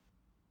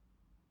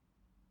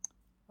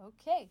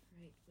Okay.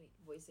 Right, wait.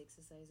 Voice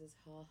exercises.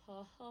 Ha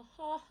ha ha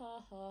ha ha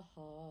ha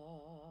ha.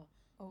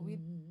 Oh, we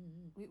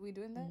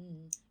doing that?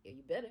 Yeah,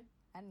 you better.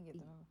 I didn't get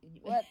the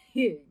What?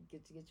 Get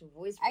your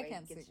voice I right.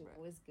 can't Get sing, your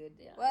bro. voice good.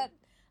 Yeah. What?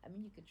 I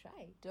mean, you could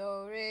try.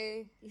 Do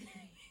re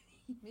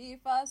mi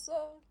fa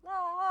sol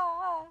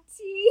la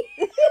T.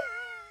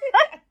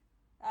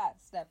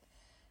 Step.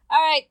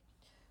 All right.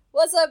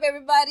 What's up,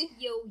 everybody?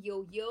 Yo,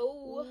 yo,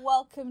 yo.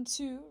 Welcome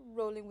to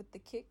Rolling with the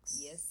Kicks.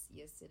 Yes,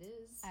 it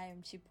is. I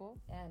am Chipo.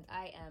 And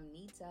I am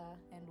Nita.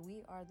 And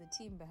we are the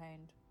team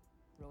behind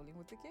Rolling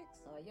with the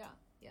Kicks.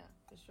 Yeah,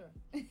 for sure.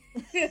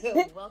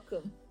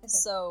 Welcome.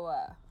 So,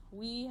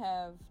 we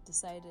have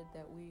decided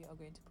that we are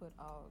going to put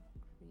our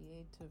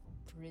creative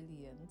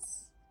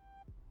brilliance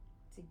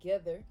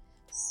together.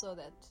 So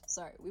that,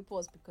 sorry, we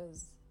paused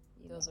because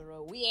there was a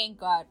row. We ain't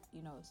got,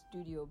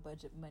 studio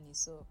budget money,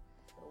 so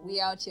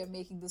we out here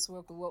making this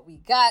work with what we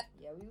got.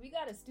 Yeah, we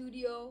got a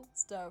studio.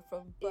 Start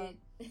from in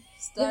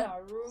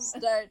our room.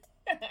 Start.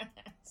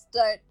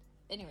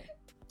 Anyway,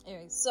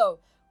 so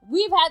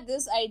we've had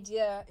this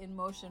idea in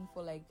motion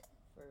for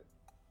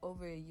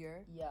over a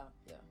year. Yeah.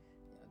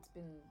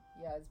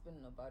 It's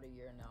been about a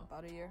year now.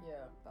 About a year?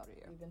 Yeah. About a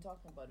year. We've been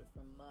talking about it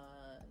for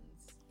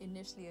months.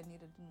 Initially,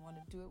 Anita didn't want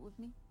to do it with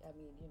me. I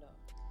mean,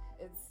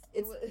 it's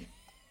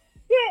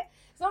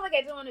not like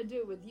I didn't want to do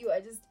it with you.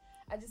 I just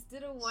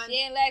didn't want. She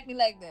ain't like me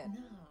like that.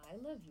 Nah, I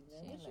love you,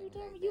 man. What you like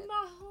doing? Like you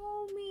my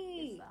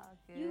homie. It's all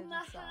good. You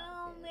my it's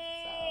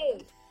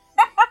homie.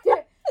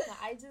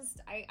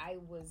 I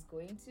was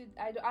going to.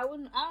 I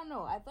don't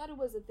know. I thought it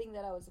was a thing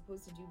that I was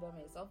supposed to do by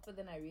myself, but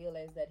then I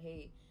realized that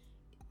hey,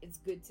 it's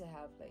good to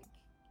have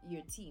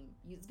your team.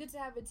 It's good to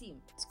have a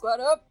team. Squad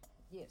up.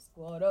 Yeah,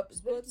 squad up.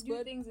 It's better to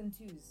do things in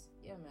twos.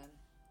 Yeah, man.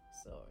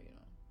 So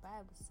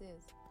Bible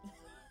says.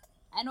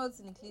 I know it's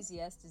in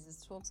Ecclesiastes. It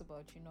talks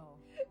about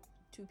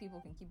two people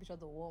can keep each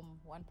other warm.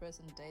 One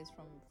person dies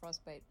from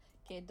frostbite.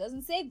 Okay, it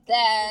doesn't say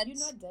that. You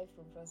not die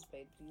from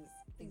frostbite, please.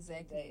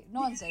 Exactly.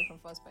 No one's died from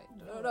frostbite.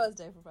 No one's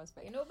died from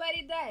frostbite. Ain't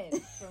nobody died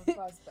from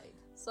frostbite.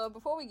 So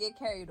before we get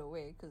carried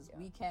away, because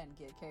we can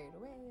get carried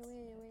away.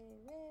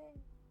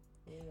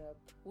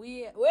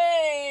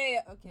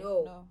 Okay.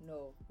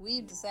 No.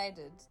 We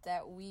decided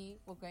that we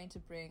were going to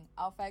bring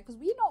our fire, because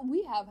we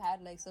have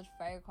had such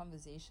fire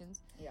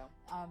conversations,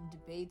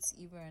 debates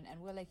even, and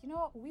we're like,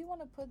 we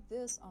want to put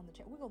this on the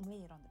track. We're gonna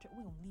lay it on the track.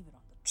 We're gonna leave it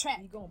on the track.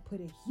 We're gonna put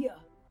it here.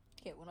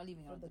 Okay, we're not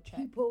leaving it on the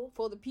track. People.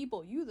 For the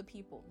people, you the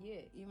people.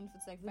 Yeah. Even if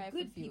it's 5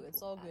 of you,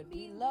 it's all good.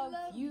 We love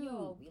you.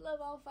 Y'all. We love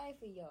all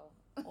 5 of y'all.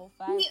 All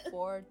 5,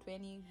 4,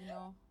 20,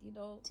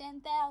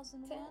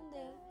 10,000 one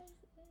day.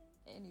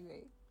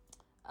 Anyway.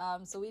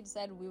 So we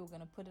decided we were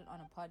going to put it on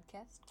a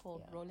podcast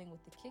called Rolling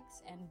with the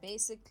Kicks. And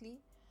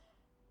basically,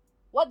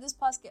 what this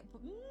podcast...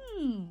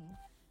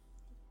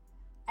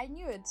 I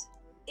knew it.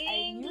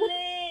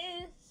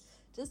 English!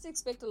 Just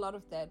expect a lot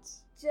of that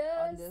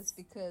on this,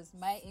 because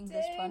my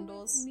English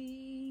bundles...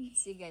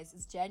 See, guys,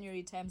 it's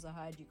January. Times are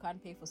hard. You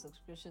can't pay for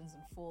subscriptions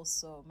in full.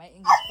 So my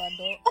English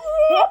bundle...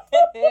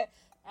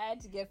 I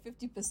had to get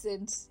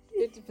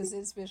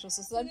 50% special.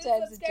 So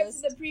sometimes it's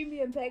just the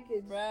premium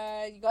package.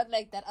 Right, you got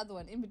that other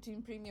one in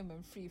between premium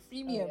and free.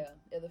 Freemium. Oh,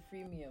 yeah, the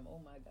freemium. Oh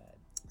my god.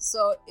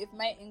 So if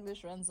my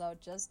English runs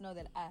out, just know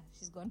that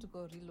she's going to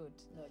go reload.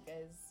 No,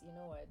 guys, you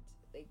know what?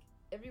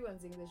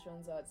 Everyone's English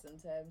runs out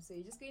sometimes, so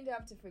you're just going to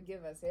have to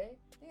forgive us, eh? I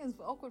think it's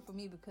awkward for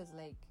me because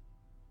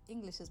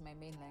English is my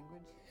main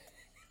language.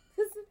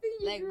 That's the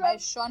thing. My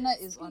Shona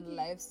is on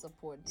life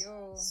support,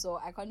 Yo. So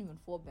I can't even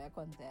fall back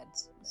on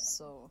that.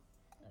 So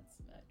that's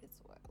mad. It's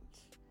wild.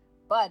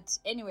 But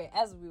anyway,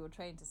 as I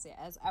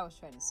was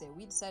trying to say,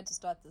 we decided to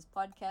start this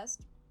podcast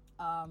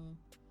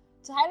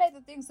to highlight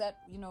the things that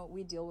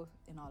we deal with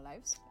in our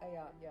lives.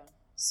 Yeah.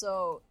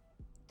 So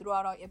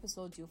throughout our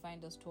episodes, you'll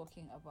find us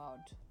talking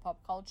about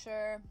pop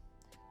culture.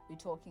 We're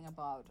talking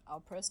about our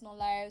personal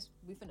lives.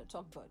 We're finna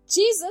talk about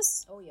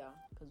Jesus. Oh yeah,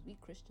 because we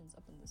Christians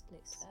up in this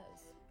place.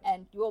 Yes.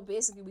 And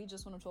basically, we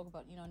just want to talk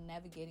about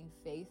navigating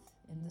faith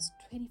in this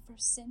 21st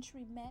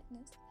century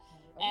madness.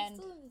 Are we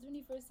still in the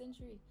 21st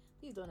century?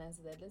 Please don't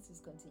answer that. Let's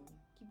just continue.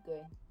 Keep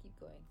going.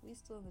 We're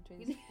still in the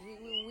 20th.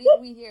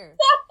 we here.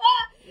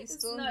 We're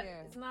still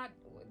here. It's not.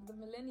 The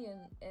millennium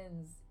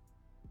ends.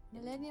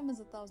 Millennium is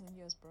 1,000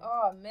 years, bro.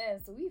 Oh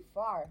man, so we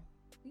far.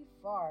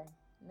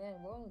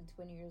 Man, we're only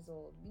 20 years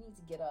old. We need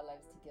to get our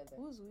lives together.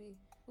 Who's we?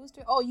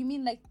 Oh, you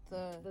mean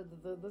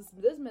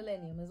this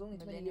millennium is only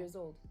 20 years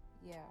old.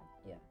 Yeah.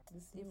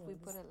 If we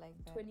put it like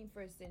that.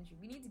 21st century.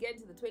 We need to get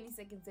into the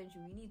 22nd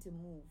century. We need to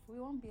move. We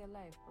won't be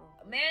alive, bro.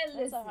 Man,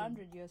 that's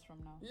 100 years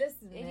from now.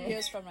 Listen, 80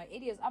 years from now.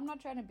 80 years. I'm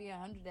not trying to be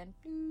 100 and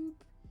bloop.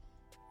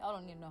 Y'all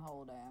don't even know how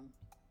old I am.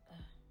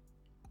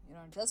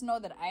 Just know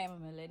that I am a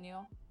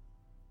millennial.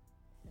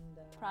 And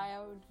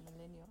proud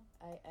millennial.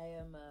 I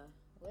am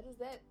what is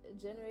that?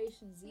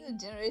 Generation Z?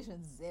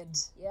 Generation Z.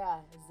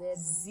 Yeah,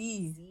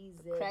 Z. Z.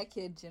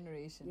 Crackhead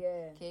generation.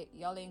 Yeah. Okay,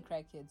 y'all ain't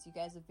crackheads. You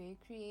guys are very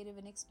creative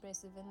and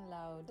expressive and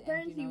loud.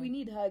 Apparently, we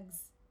need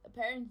hugs.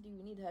 And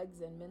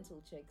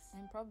mental checks.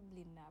 And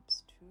probably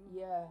naps too.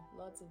 Yeah,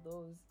 lots of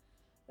those.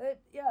 But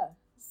yeah,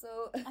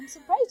 So I'm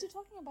surprised you're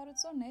talking about it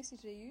so nicely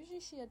today. Usually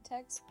she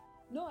attacks.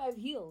 no, I've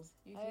healed.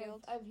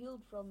 I've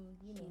healed from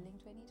Healing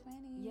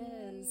 2020.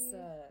 Yes,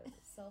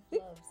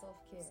 self-love,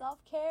 self-care.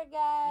 Self-care,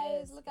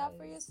 guys. Yes, Look out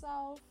for guys.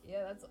 yourself.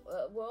 Yeah, that's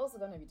we're also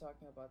gonna be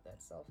talking about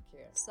that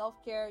self-care.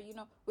 Self-care.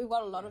 We've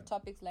got a lot of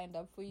topics lined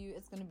up for you.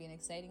 It's gonna be an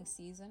exciting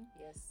season.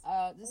 Yes. This We're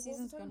also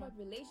season's talking gonna. about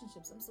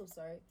relationships. I'm so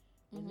sorry.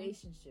 Mhm.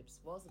 Relationships.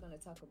 We're also gonna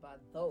talk about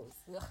those.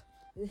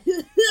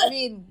 I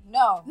mean,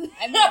 no.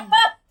 I mean,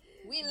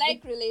 we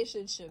like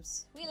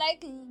relationships. We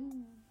like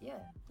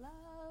Yeah.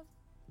 love.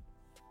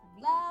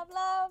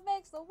 Love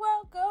makes the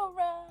world go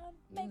round.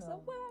 Makes the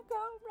know. world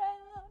go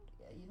round.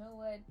 Yeah, you know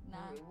what?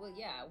 Nah. Well,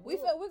 yeah.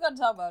 We're gonna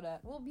talk about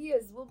that. We'll be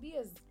as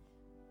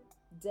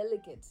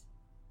delicate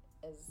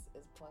as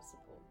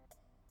possible.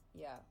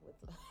 Yeah,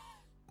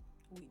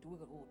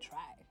 We'll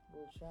try.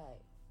 we'll try.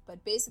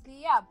 But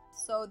basically, yeah.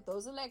 So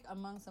those are like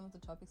among some of the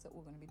topics that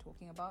we're gonna be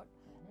talking about.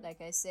 Mhm.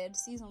 Like I said,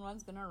 season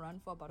 1's gonna run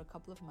for about a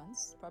couple of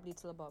months, probably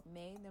till about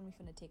May. Then we're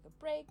gonna take a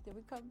break. Then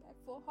we come back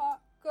for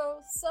Hot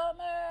Girl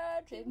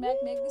Summer.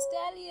 Trademark Meg Thee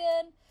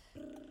Stallion.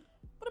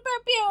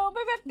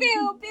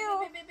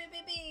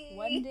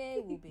 One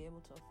day we'll be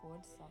able to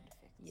afford sound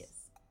effects.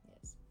 Yes.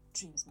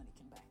 Dreams money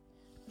can buy.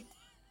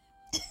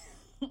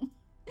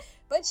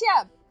 But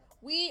yeah,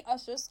 we are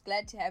just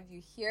glad to have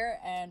you here,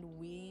 and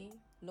we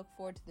look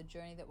forward to the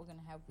journey that we're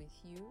gonna have with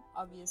you.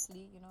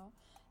 Obviously,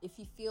 if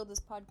you feel this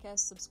podcast,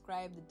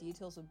 subscribe. The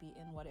details will be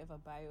in whatever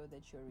bio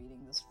that you're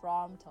reading this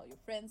from. Tell your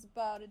friends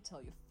about it.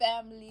 Tell your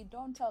family.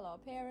 Don't tell our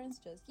parents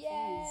just yet.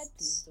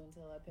 Please don't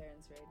tell our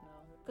parents right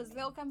now. Because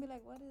they'll come be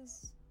like, what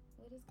is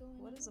going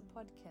on? a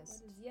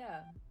podcast?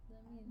 Yeah.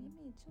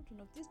 Maybe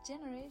children of this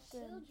generation.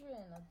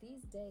 Children of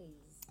these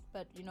days.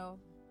 But,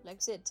 like I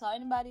said, tell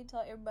anybody,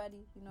 tell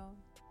everybody,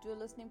 do a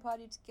listening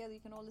party together. You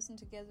can all listen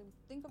together.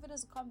 Think of it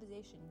as a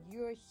conversation.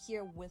 You're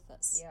here with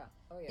us. Yeah.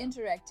 Oh yeah.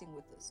 Interacting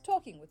with us.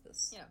 Talking with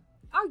us. Yeah.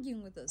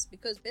 Arguing with us.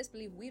 Because best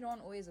believe we don't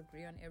always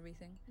agree on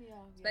everything. Yeah.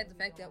 Despite the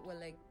fact that we're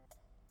like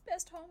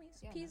best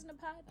homies. Yeah, Peas in a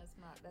pod. That's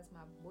my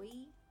boy.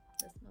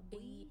 That's my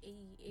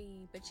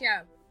boy. But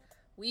yeah,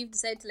 we've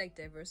decided to like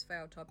diversify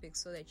our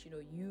topics so that you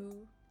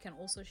can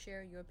also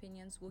share your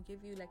opinions. We'll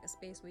give you like a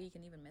space where you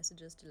can even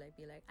message us to like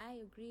be like, I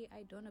agree,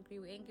 I don't agree.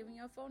 We ain't giving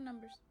you our phone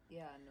numbers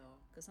Yeah, no.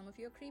 because some of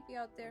you are creepy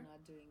out there. I'm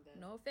not doing that.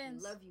 No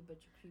offense. I love you, but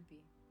you're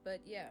creepy. But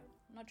yeah,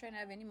 I'm not trying to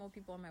have any more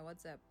people on my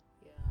WhatsApp.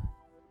 Yeah.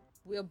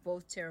 We're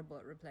both terrible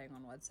at replying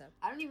on WhatsApp.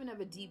 I don't even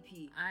have a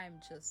DP. I'm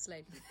just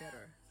slightly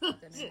better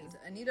than Anita.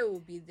 Anita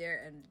will be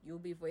there and you'll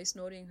be voice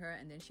noting her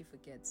and then she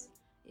forgets.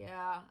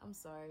 Yeah, I'm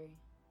sorry.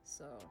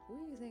 So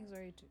who are you saying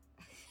sorry to?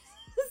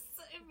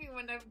 So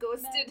everyone I've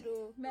ghosted.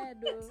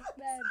 Mado.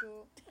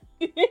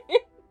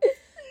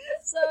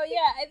 So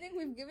yeah, I think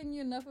we've given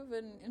you enough of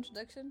an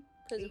introduction.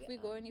 Because if we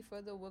go any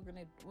further, we're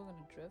gonna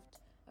drift.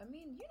 I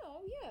mean,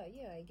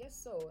 yeah, I guess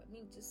so. I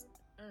mean, just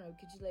I don't know.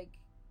 Could you like,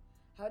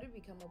 how did we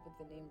come up with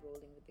the name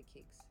Rolling with the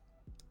Kicks?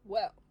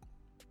 Well,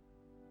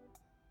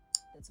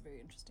 that's a very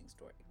interesting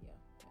story. Yeah.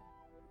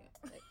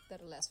 Like,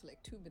 that'll last for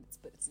like 2 minutes,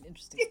 but it's an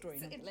interesting story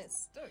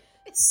nonetheless. Story.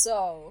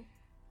 So,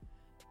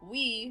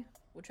 we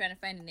were trying to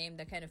find a name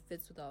that kind of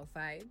fits with our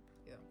vibe.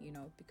 Yeah.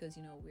 Because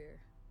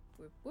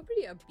we're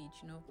pretty upbeat.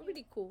 We're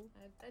pretty cool.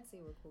 I'd say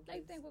we're cool. I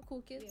kids. think we're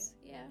cool kids.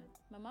 Yeah.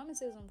 My mama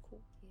says I'm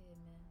cool. Yeah,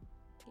 man.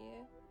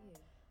 Yeah.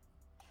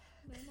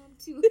 My mom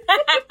too.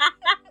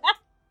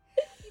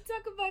 You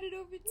talk about it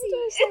over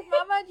tea. She's like,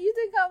 Mama, do you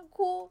think I'm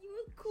cool? You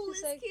were the coolest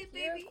She's like, kid,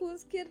 baby. You're the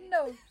coolest kid.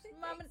 No,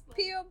 Mama, Thanks, Mom.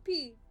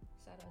 P.O.P.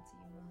 Shout out to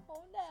you, mom.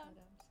 Hold down.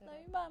 Shout Love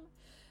out. you, Mama.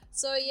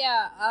 So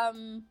yeah,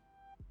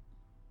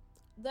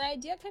 the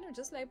idea kind of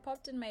just like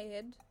popped in my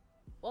head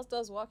whilst I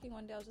was walking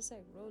one day. I was just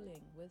like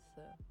rolling with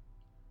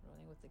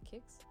the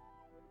kicks.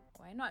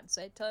 Why not?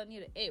 So I tell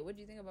Anita, hey, what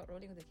do you think about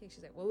rolling with the kicks?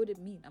 She's like, what would it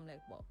mean? I'm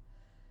like, well,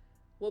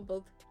 we're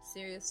both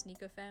serious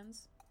sneaker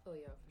fans. Oh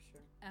yeah, for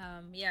sure.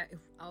 Yeah, if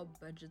our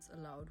budgets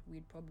allowed,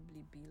 we'd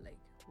probably be like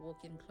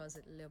walk-in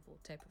closet level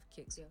type of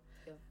kicks.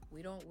 Yeah.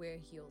 We don't wear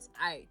heels.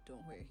 I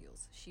don't wear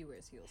heels. She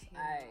wears heels. Yeah,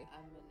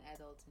 I'm an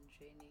adult in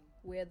training.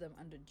 Wear them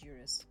under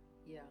duress.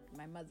 Yeah.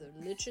 My mother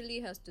literally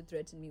has to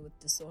threaten me with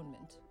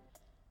disownment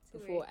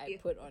before I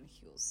put on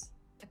heels.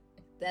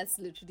 That's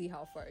literally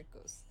how far it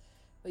goes.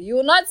 But you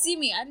will not see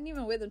me. I didn't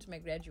even wear them to my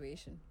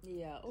graduation.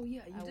 Yeah. Oh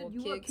yeah, I wore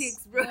You wore kicks.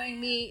 kicks, bro. Knowing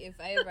me, if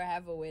I ever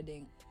have a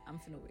wedding, I'm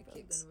finna wear I'm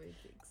kicks. gonna wear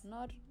kicks.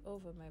 Not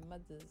over my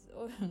mother's.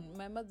 Oh,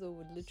 my mother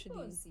would She literally.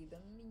 won't see them.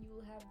 I mean, you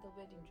will have the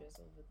wedding dress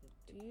over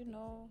the. Do you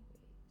know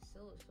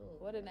She'll.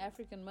 what an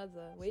African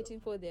mother waiting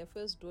for their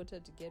first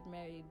daughter to get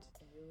married?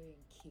 And you're wearing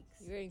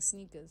kicks. You're wearing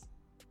sneakers.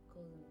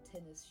 Call them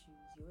tennis shoes.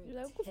 You're You're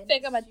wearing like,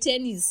 tennis "Go my shoes.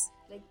 tennis."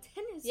 Like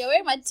tennis. You're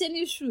wearing my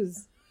tennis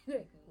shoes.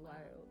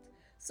 Wild.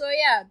 So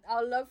yeah,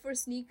 our love for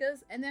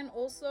sneakers, and then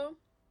also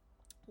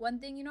one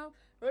thing,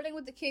 rolling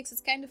with the kicks. It's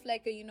kind of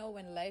like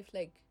when life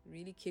like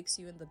really kicks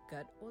you in the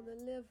gut or the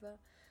liver.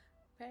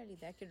 Apparently,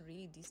 that can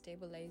really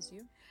destabilize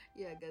you.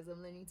 Yeah, guys,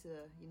 I'm learning to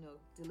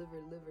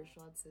deliver liver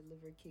shots and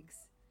liver kicks.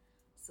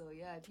 So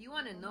yeah, if you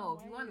want to know,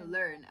 if you want to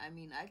learn, I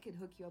mean, I could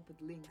hook you up with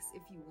links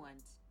if you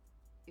want.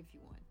 if you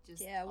want.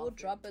 Just we'll offer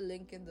drop it. a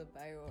link in the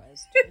bio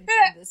as to in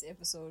this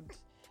episode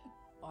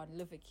on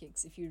liver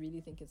kicks if you really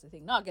think it's a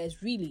thing. No,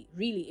 guys, really,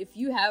 if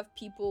you have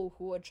people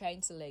who are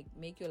trying to like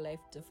make your life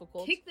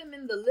difficult, Kick them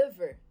in the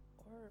liver.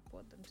 or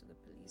report them to the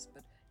police.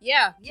 But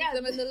kick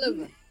them in the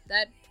liver.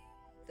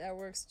 That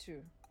works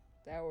too.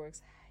 That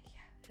works.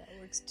 Yeah, that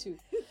works too.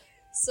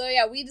 So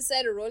we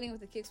decided rolling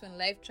with the kicks when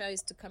life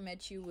tries to come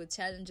at you with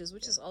challenges,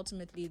 which is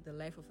ultimately the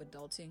life of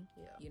adulting.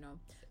 Yeah. You know.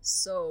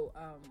 So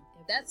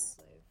that's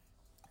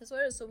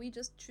what it is. So we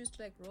just choose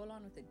to like roll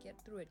on with it, get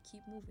through it,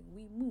 keep moving.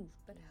 We move,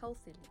 but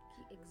healthily.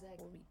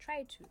 Exactly. Or we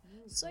try to.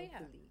 So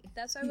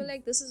that's why we're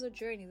like, this is a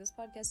journey. This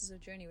podcast is a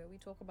journey where we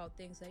talk about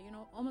things that, you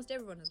know, almost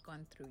everyone has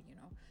gone through, you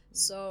know.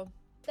 So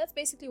that's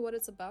basically what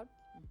it's about.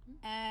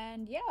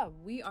 And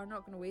we are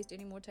not going to waste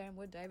any more time.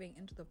 We're diving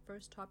into the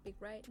first topic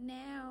right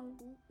now.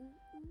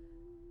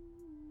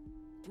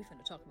 We're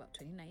going to talk about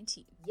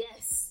 2019.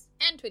 Yes.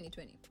 And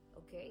 2020.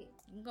 Okay.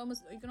 You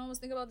can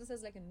almost think about this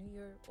as like a New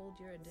Year, Old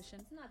Year edition.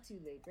 It's not too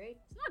late, right?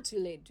 It's not too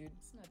late, dude.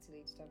 It's not too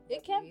late to talk about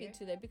It can't be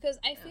too late because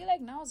I feel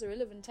like now is a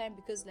relevant time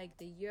because like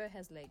the year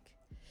has like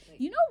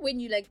you know when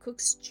you like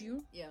cook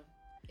stew? Yeah.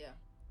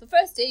 The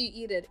first day you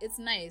eat it, it's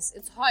nice.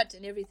 It's hot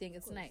and everything.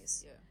 It's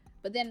nice. Yeah.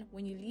 But then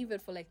when you leave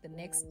it for like the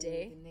next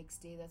day, that's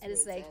and where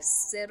it's like at.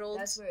 settled.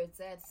 That's where it's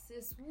at,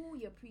 sis. Ooh,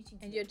 you're preaching.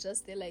 And you're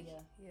just there like,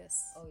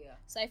 yes. Oh yeah.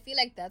 So I feel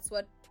like that's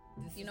what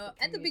you know.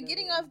 At the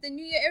beginning of of the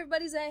new year,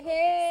 everybody's like,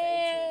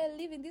 "Hey,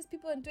 leaving these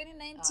people in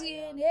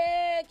 2019.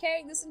 Yeah,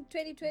 carrying this in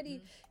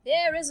 2020.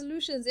 Yeah,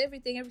 resolutions,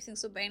 everything."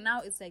 So by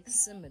now it's like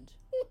simmered.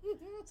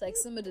 It's like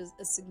simmered is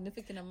a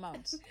significant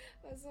amount.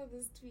 I saw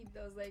this tweet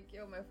that was like,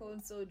 yo, my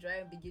phone's so dry,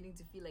 I'm beginning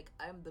to feel like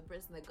I'm the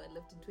person that got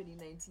left in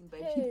 2019 by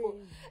people.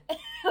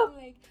 I'm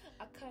like,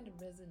 I kind of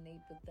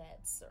resonate with that,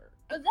 sir.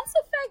 But that's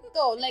a fact,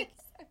 though. Like,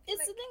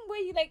 it's the thing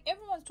where you, like,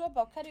 everyone's talking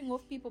about cutting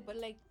off people, but,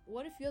 like,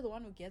 what if you're the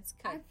one who gets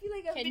cut? I feel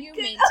like Can you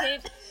cut.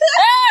 maintain...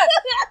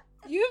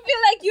 You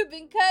feel like you've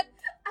been cut?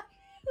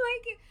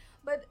 Like,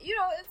 but, you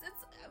know,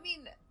 it's I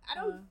mean... I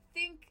don't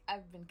think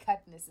I've been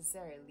cut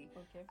necessarily.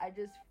 Okay. I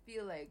just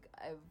feel like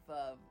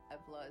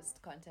I've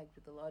lost contact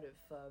with a lot of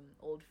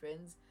old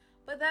friends.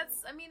 But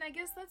that's, I mean, I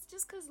guess that's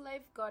just because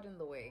life got in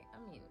the way.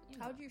 I mean,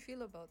 how do you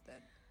feel about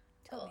that?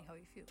 Tell me how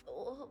you feel.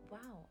 Oh,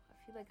 wow.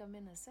 I feel like I'm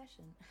in a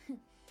session.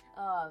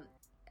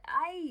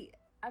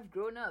 I've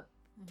grown up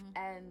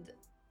and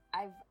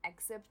I've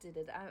accepted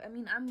it. I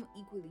mean, I'm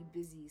equally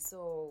busy,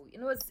 so you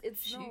know,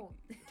 it's no,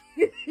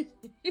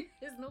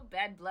 there's no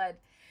bad blood.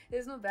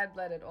 There's no bad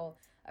blood at all.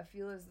 I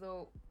feel as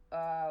though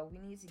we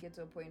need to get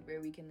to a point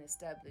where we can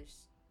establish,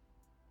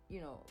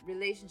 you know,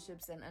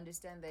 relationships and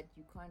understand that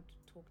you can't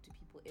talk to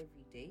people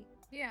every day.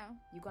 Yeah.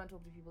 You can't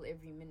talk to people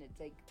every minute.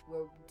 Like,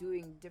 we're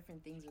doing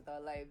different things with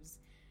our lives,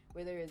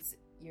 whether it's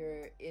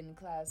you're in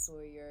class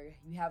or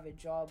you have a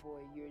job or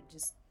you're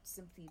just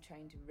simply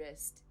trying to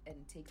rest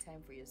and take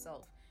time for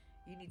yourself.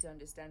 You need to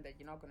understand that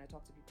you're not going to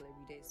talk to people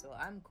every day. So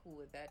I'm cool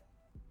with that.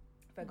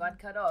 If I got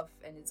cut off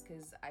and it's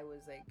because I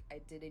was like,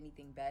 I did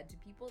anything bad to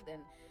people, then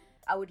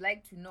I would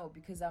like to know,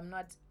 because I'm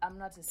not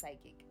a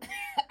psychic.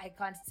 I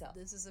can't tell.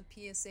 This is a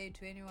PSA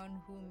to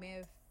anyone who may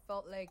have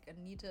felt like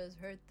Anita has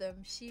hurt them.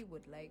 She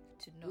would like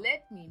to know.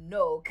 Let me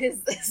know, because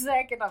so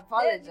I can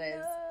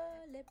apologize.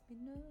 Let me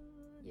know.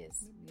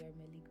 Yes, we are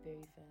Malik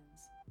Berry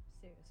fans.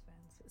 Serious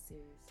fans.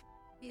 Serious.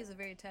 He is a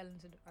very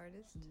talented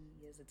artist.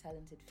 He has a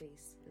talented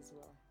face as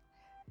well.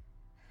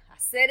 I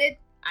said it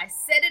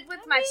with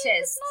my chest.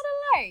 It's not a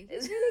lie.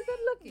 He's really good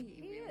looking.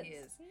 He really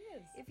is. He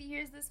is. If he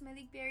hears this,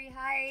 Malik Berry,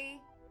 hi.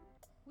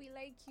 We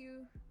like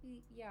you.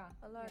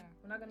 A lot. Yeah.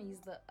 We're not gonna use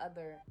the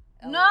other.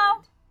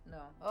 No.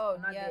 Oh,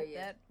 not there yet.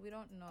 That we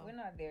don't know. We're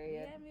not there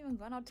yet. We haven't even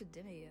gone out to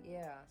dinner yet.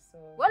 Yeah. So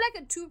we're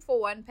like a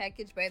 2-for-1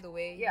 package, by the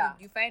way. Yeah.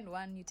 You find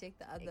one, you take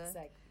the other.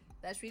 Exactly.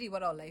 That's really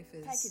what our life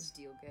is. Package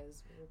deal,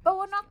 guys. But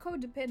we're not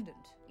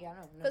codependent. Yeah,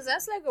 no. Because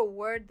that's like a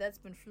word that's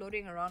been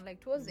floating around.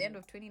 Like towards the end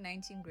of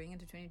 2019, going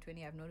into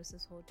 2020, I've noticed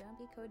this whole don't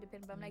be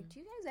codependent. But I'm like, do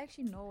you guys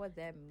actually know what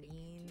that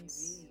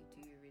means?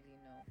 Do you really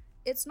know?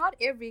 It's not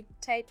every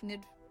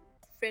tight-knit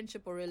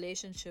friendship or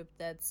relationship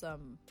that's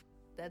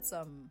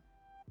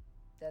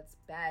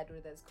bad or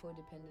that's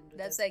codependent or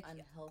that's like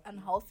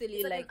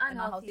unhealthily like an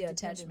unhealthy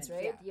attachment,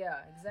 right? Yeah,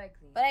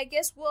 exactly. But I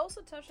guess we'll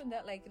also touch on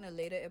that like in a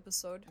later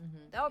episode.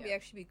 That would be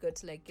actually be good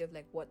to like give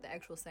like what the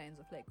actual signs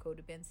of like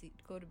codependency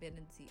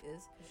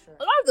is. Sure.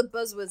 A lot of the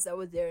buzzwords that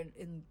were there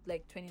in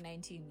like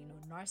 2019, you know,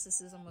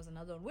 narcissism was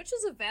another one, which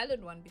is a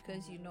valid one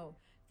because you know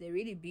there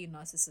really be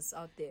narcissists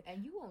out there,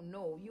 and you won't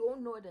know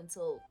it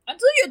until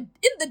you're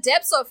in the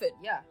depths of it.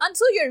 Yeah,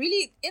 until you're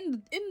really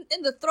in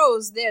the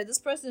throes there. This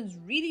person is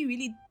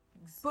really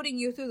putting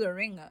you through the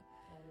ringer.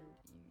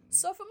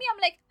 So for me,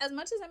 I'm like, as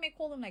much as I may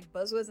call them like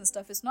buzzwords and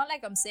stuff, it's not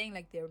like I'm saying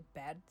like they're a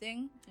bad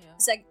thing. Yeah.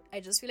 It's like I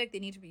just feel like they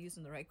need to be used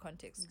in the right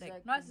context. Exactly.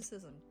 Like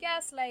narcissism,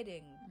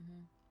 gaslighting,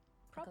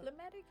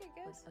 problematic, I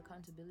guess.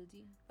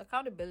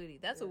 Accountability.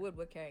 That's a word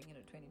we're carrying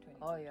into 2020.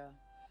 Oh yeah.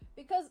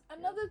 Because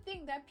another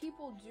thing that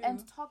people do,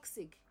 and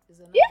toxic is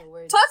another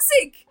word.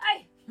 Toxic.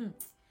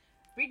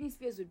 Britney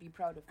Spears would be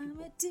proud of people.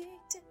 I'm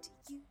addicted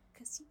to you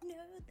because 'cause you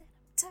know that I'm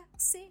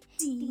toxic.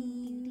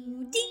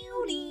 And I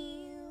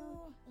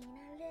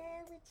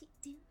love what you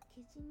do,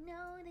 'cause you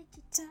know that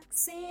you're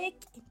toxic.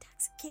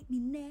 Intoxicate me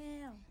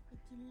now. If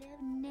you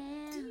love me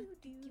now.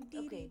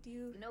 Okay,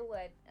 you know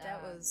what?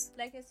 That was,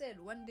 like I said,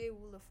 one day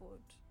we'll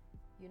afford.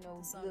 You know,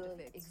 the sound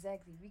effects.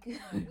 Exactly. We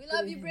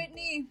love you,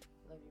 Brittany.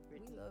 Love you,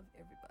 Brittany. We love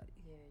everybody.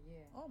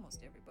 Yeah.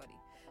 Almost everybody.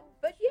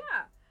 But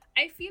yeah,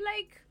 I feel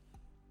like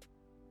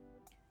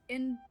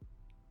in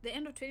the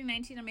end of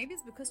 2019, and maybe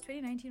it's because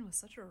 2019 was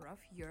such a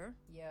rough year.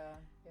 Yeah.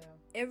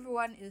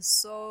 Everyone is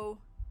so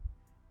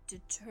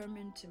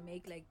determined to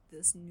make like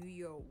this new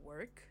year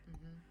work,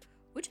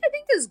 which I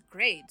think is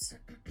great.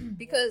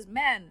 Because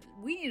man,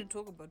 we need to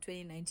talk about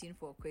 2019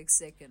 for a quick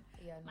second.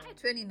 Yeah. No. My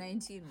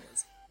 2019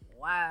 was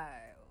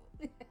wild.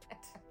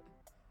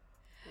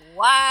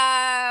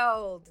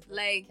 Wild.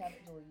 Like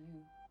capital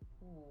U.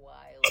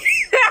 Wild.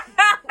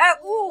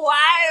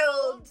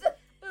 Wild.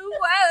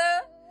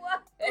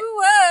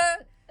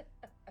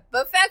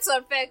 But facts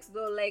are facts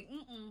though, like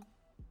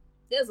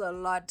there's a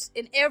lot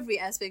in every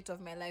aspect of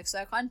my life, so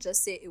I can't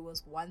just say it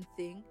was one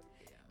thing.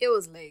 It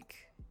was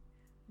like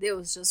there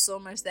was just so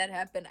much that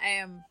happened. I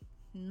am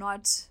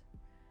not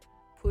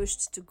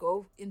pushed to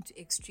go into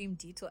extreme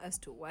detail as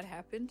to what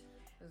happened,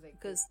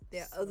 because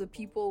there are other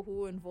people who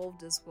were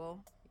involved as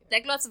well.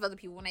 Like lots of other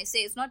people. When I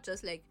say it's not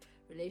just like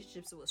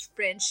relationships, it was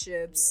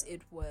friendships,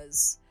 it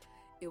was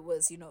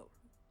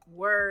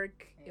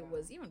work, it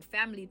was even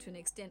family to an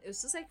extent. It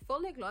was just like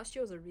felt like last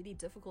year was a really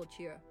difficult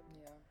year.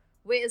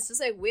 Where it's just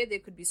like where there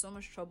could be so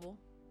much trouble,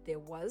 there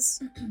was.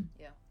 It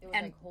was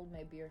like hold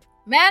my beer.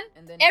 Man,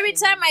 and then every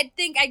time I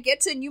think I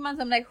get to a new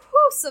month, I'm like,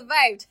 whoo,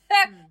 survived.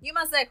 New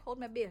month's like, hold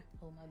my beer.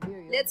 Hold my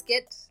beer, yo. Let's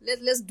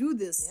do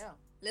this. Yeah.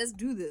 Let's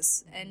do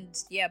this.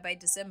 And yeah, by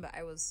December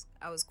I was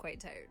quite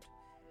tired.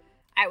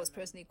 I was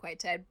personally quite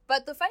tired.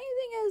 But the funny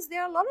thing is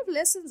there are a lot of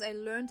lessons I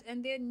learned,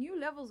 and there are new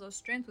levels of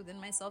strength within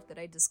myself that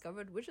I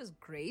discovered, which is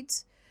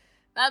great.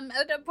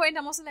 At a point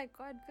I'm also like,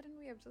 God, couldn't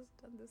we have just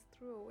done this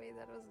through a way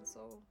that wasn't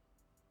so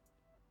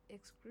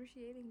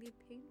excruciatingly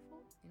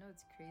painful? You know,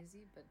 it's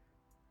crazy, but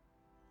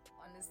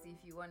honestly,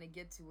 if you want to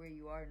get to where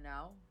you are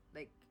now,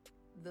 like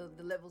the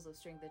levels of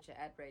strength that you're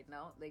at right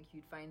now, like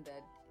you'd find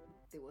that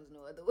there was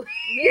no other way.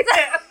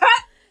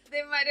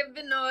 There might have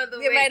been no other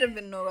way. There might have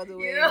been no other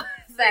way. You know?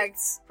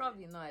 Facts.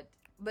 Probably not.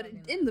 But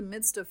in the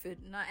midst of it,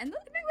 and I think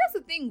that's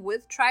the thing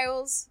with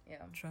trials.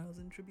 Yeah. Trials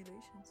and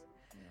tribulations.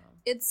 Yeah.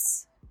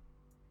 It's,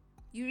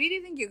 you really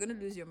think you're going to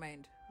lose your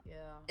mind.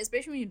 Yeah.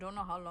 Especially when you don't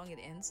know how long it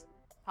ends.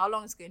 How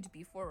long it's going to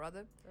be for,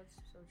 rather. That's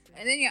so true.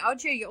 And then you're out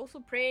here, you're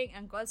also praying,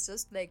 and God's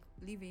just like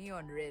leaving you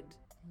on red.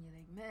 And you're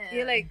like, man.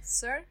 You're like,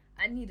 sir?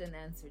 I need an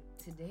answer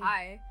today.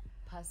 Hi.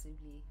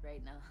 Possibly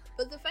right now.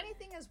 But the funny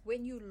thing is,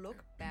 when you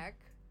look back,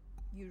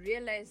 you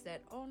realize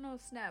that, oh no,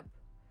 snap,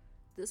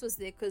 this was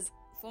there. Because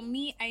for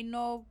me, I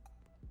know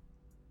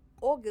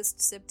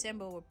August,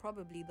 September were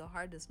probably the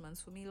hardest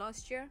months for me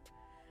last year.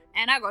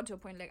 And I got to a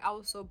point, like, I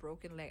was so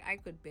broken, like, I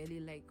could barely,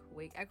 like,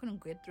 wake. I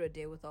couldn't get through a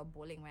day without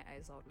bawling my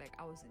eyes out. Like,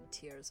 I was in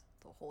tears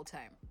the whole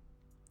time.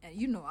 And,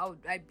 you know,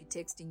 I'd be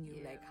texting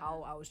you, like,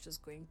 how I was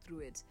just going through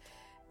it.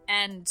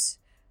 And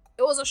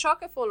it was a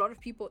shocker for a lot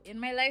of people in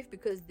my life,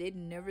 because they'd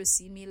never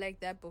seen me like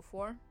that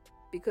before.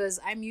 Because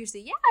I'm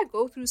usually, I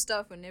go through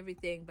stuff and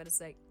everything, but it's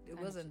like, it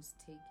wasn't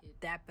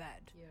that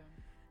bad. Yeah.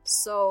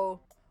 So,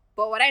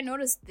 but what I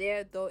noticed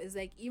there, though, is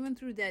like, even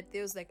through that,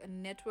 there was like a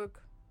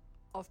network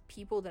of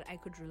people that I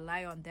could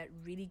rely on that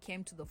really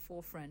came to the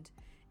forefront.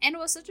 And it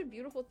was such a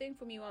beautiful thing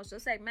for me. I was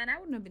just like, man, I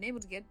wouldn't have been able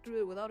to get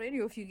through it without any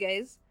of you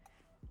guys.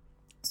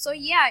 So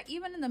yeah,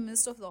 even in the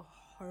midst of the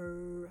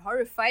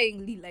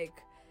horrifyingly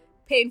like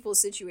painful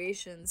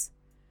situations,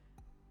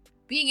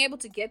 being able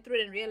to get through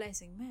it and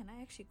realizing, man,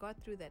 I actually got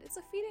through that. It's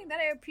a feeling that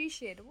I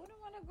appreciate. I wouldn't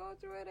want to go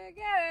through it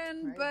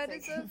again, right, but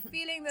it's a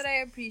feeling that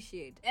I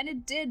appreciate. And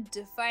it did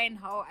define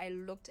how I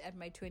looked at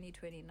my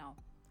 2020 now.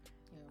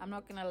 Yeah. I'm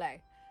not gonna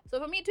lie. So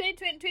for me,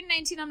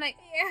 2019, I'm like,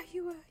 yeah,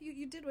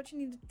 you did what you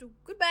needed to do.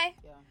 Goodbye.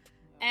 Yeah.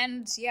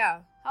 And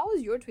yeah, how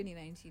was your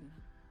 2019?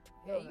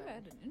 Yeah, you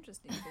had an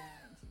interesting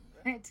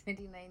 2019.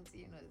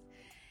 2019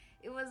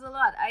 was a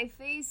lot. I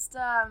faced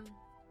the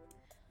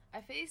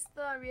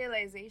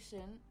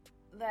realization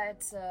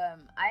that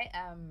I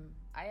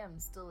am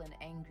still an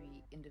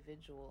angry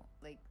individual.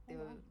 Like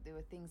there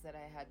were things that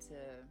I had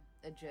to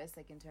address,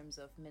 like in terms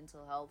of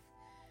mental health.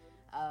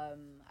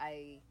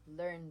 I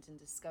learned and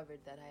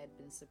discovered that I had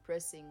been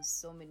suppressing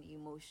so many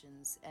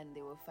emotions, and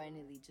they were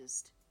finally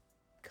just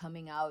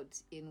coming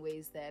out in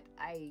ways that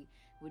I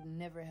would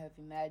never have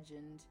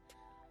imagined.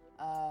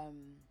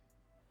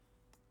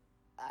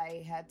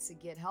 I had to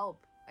get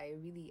help.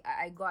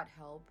 I got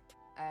help,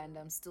 and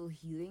I'm still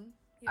healing.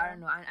 Yeah. I don't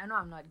know. I know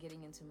I'm not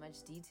getting into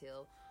much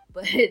detail,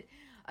 but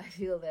I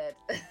feel that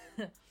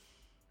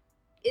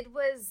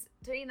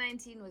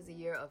 2019 was a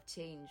year of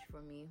change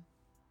for me,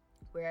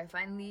 where I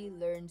finally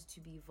learned to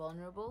be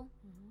vulnerable,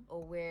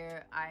 or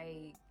where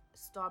I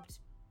stopped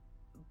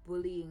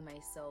bullying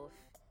myself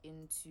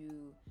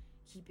into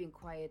keeping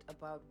quiet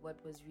about what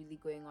was really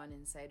going on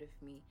inside of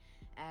me,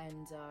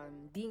 and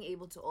being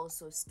able to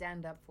also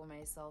stand up for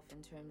myself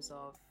in terms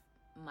of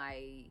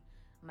my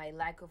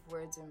lack of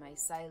words or my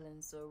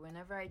silence, or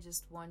whenever I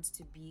just want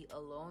to be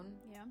alone.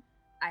 Yeah.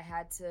 I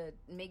had to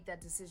make that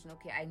decision.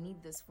 Okay, I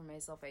need this for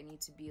myself. I need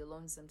to be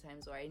alone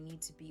sometimes, or I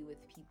need to be with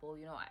people.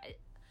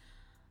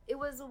 It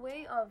was a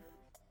way of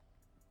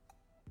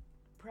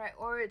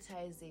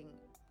prioritizing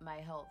my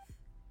health,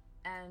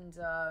 and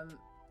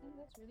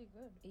that's really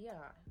good.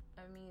 yeah,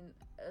 I mean,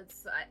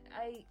 it's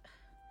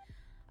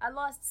I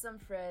lost some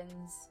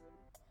friends,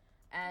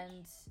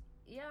 and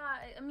yeah,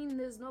 I mean,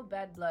 there's no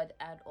bad blood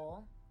at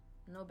all.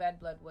 No bad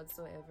blood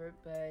whatsoever,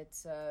 but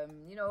I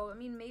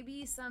mean,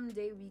 maybe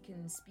someday we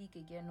can speak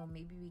again, or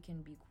maybe we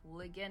can be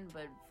cool again,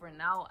 but for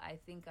now I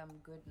think I'm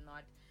good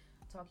not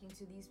talking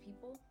to these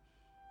people.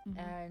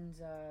 And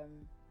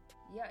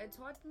yeah, it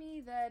taught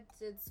me that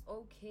it's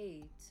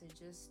okay to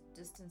just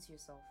distance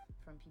yourself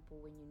from people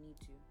when you need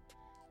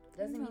to.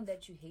 Doesn't mean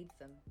that you hate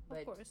them,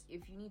 but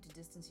if you need to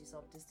distance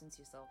yourself,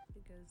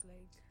 because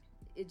like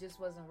it just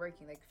wasn't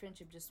working. Like,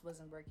 friendship just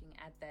wasn't working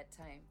at that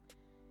time.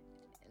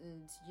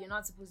 And you're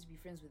not supposed to be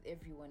friends with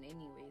everyone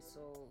anyway,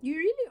 so you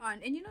really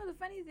aren't. And the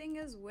funny thing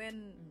is,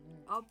 when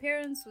our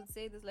parents would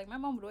say this, like my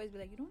mom would always be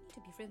like, you don't need to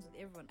be friends with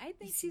everyone. I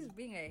think she's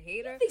being a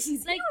hater. I think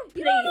she's like,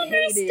 you don't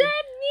understand me.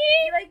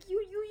 You're like,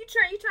 you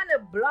trying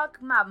to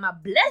block my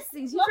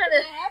blessings. You trying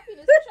to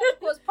happiness. You trying to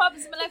cause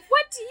problems in my life.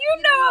 What do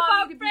you know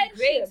about friendship?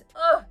 Great.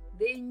 Oh,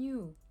 they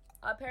knew.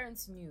 Our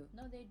parents knew.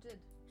 No, they did.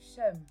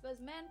 Shem. Because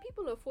man,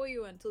 people are for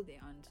you until they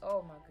aren't.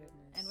 Oh my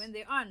goodness. And when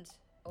they aren't,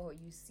 oh,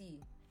 you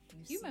see.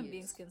 Human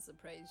beings can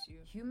surprise you.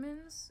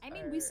 Humans? I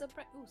mean, we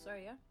surprise. Oh,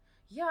 sorry, yeah?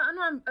 Yeah, I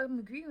know, I'm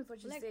agreeing with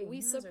what you're saying. We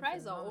Humans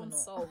surprise our own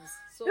selves.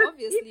 So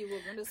obviously,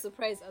 we're going to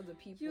surprise other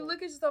people. You look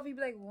at yourself, you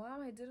be like,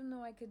 wow, I didn't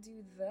know I could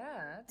do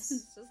that.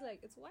 It's just like,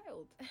 it's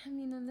wild. I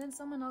mean, and then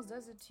someone else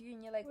does it to you,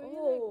 and you're like,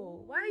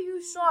 why are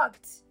you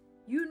shocked?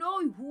 You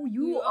know who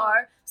you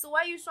are, so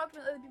why are you shocked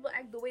when other people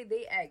act the way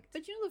they act?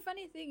 But the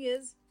funny thing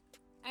is,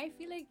 I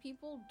feel like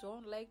people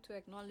don't like to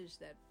acknowledge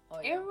that. Oh,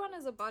 yeah. Everyone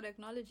is about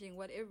acknowledging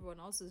what everyone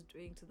else is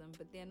doing to them,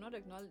 but they're not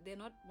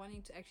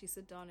wanting to actually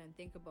sit down and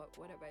think about,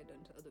 what have I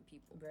done to other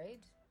people,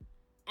 right?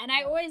 And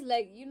I always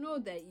that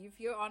if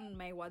you're on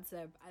my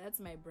WhatsApp, that's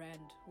my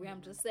brand, where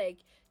I'm just like,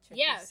 check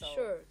yourself.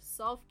 Sure,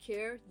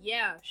 self-care,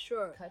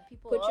 sure, cut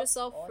people put off,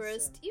 yourself awesome.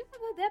 first. Even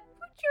though that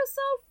put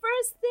yourself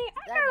first thing,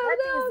 I got a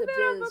little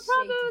bit of a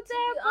problem with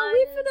that,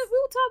 but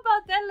we'll talk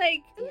about that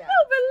like a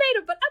little bit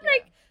later. But I'm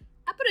like,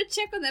 I put a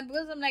check on that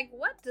because I'm like,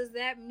 what does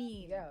that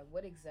mean? Yeah,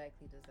 what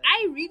exactly does that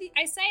mean?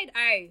 I side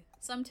eye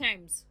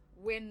sometimes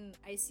when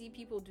I see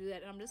people do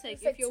that, and I'm just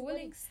like, if you're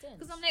willing,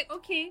 because I'm like,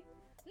 okay,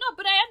 no,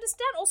 but I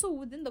understand also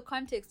within the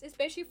context,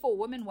 especially for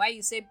women, why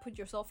you say put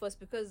yourself first,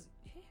 because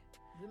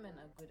women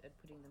are good at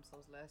putting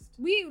themselves last.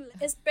 We,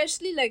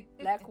 especially like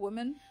black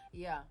women,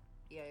 yeah.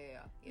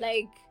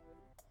 Like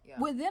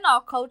within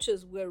our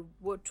cultures,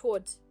 we're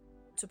taught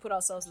to put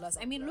ourselves last.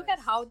 I mean, look at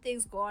how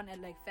things go on at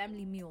like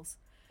family meals.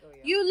 Oh,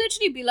 yeah. You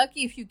literally be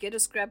lucky if you get a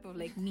scrap of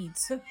like meat.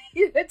 I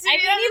mean,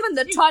 even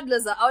the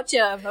toddlers are out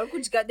here.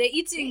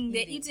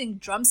 They're eating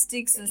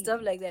drumsticks and stuff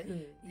like that.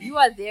 You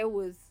are there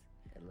with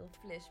a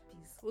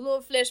little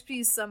flesh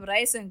piece, some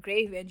rice and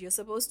gravy, and you're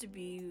supposed to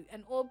be.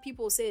 And all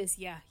people say is,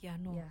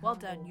 well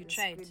done, you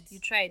tried,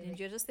 and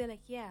you're just there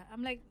like, yeah.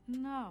 I'm like,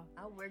 no,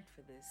 I worked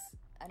for this,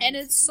 and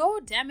it's so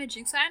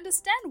damaging. So I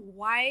understand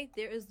why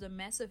there is the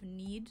massive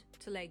need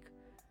to like.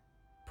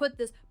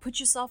 Put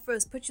yourself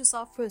first.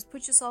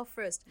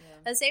 Yeah.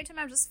 At the same time,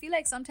 I just feel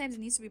like sometimes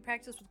it needs to be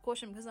practiced with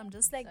caution, because I'm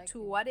just like,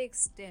 to what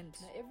extent?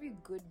 Now, every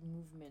good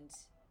movement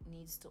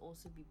needs to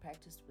also be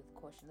practiced with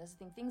caution. That's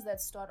the thing. Things that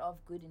start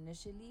off good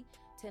initially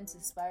tend to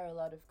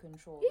spiral out of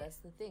control. Yeah. That's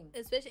the thing.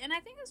 Especially, and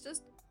I think it's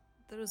just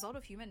the result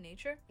of human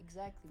nature.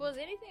 Exactly. For as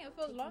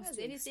long as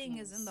anything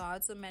is in the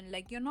hearts of men,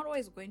 like, you're not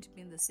always going to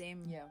be in the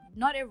same. Yeah.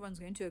 Not everyone's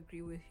going to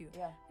agree with you.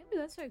 Yeah. Maybe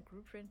that's why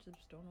group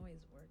friendships don't always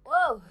work.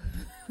 Whoa.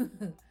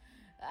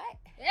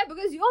 Yeah,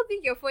 because you all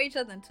think you're for each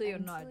other until you're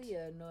not.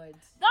 No,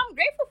 I'm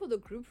grateful for the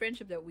group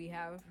friendship that we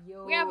have.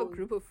 We have a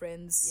group of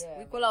friends.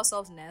 We call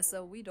ourselves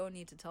NASA. We don't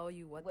need to tell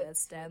you what that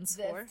stands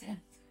for.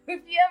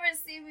 If you ever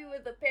see me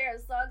with a pair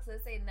of socks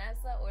that say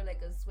NASA or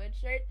like a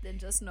sweatshirt, then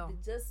just know.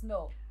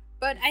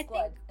 But I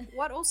think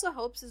what also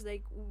helps is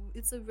like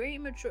it's a very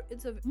mature.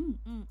 It's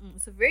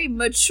a very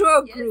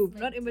mature group,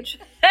 not immature.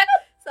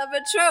 It's a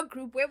mature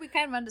group where we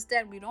kind of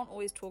understand we don't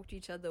always talk to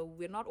each other.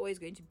 We're not always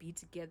going to be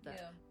together,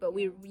 but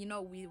we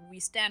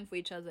stand for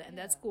each other, and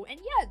that's cool. And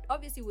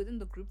obviously within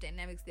the group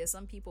dynamics, there's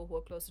some people who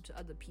are closer to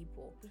other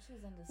people,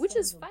 which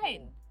is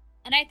fine.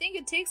 And I think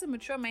it takes a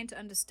mature mind to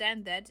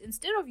understand that,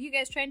 instead of you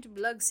guys trying to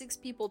lug 6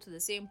 people to the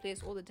same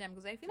place all the time,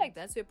 because I feel like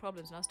that's where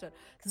problems now start.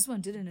 This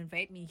one didn't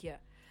invite me here.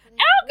 And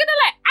I'm gonna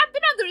lie, I've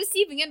been on the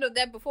receiving end of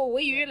that before,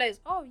 where you realize,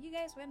 oh, you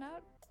guys went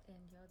out and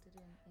y'all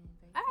didn't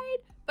invite me. Alright.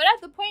 But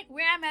at the point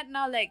where I'm at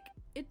now, like,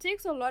 it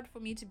takes a lot for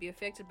me to be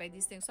affected by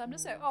these things. So I'm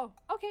just like, oh,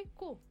 okay,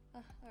 cool.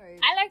 Alright.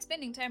 I like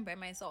spending time by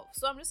myself.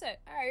 So I'm just like,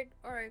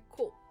 alright,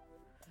 cool.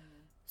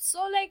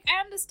 So, like, I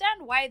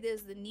understand why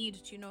there's the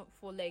need,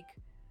 for, like,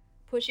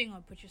 pushing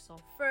on put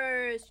yourself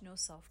first,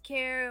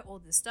 self-care, all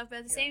this stuff. But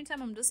at the same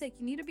time, I'm just like,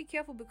 you need to be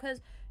careful, because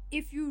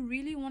if you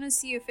really want to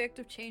see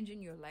effective change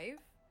in your life,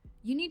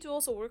 you need to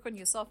also work on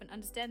yourself and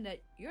understand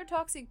that you're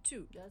toxic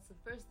too. That's the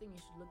first thing you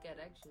should look at,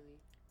 actually.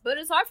 But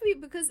it's hard for you,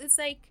 because it's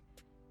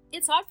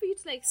hard for you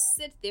to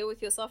sit there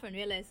with yourself and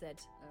realize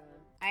that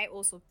I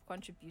also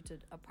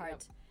contributed a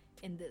part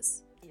in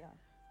this. Yeah.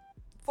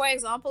 For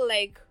example,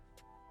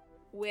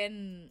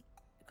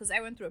 because I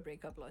went through a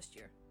breakup last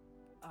year.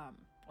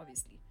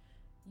 Obviously,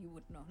 you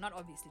would know. Not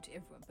obviously to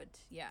everyone, but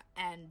yeah.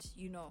 And,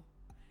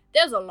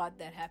 there's a lot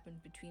that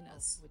happened between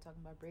us. We're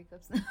talking about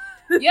breakups now.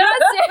 You know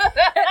what I'm saying?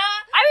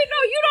 I mean, no,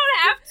 you don't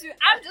have to.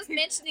 I'm just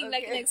mentioning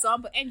an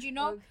example. And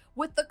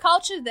with the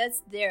culture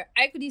that's there,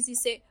 I could easily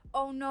say,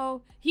 oh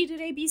no, he did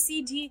A, B,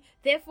 C, D,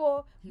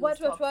 therefore, what,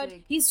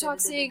 he's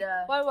toxic,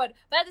 what.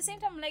 But at the same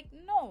time, I'm like,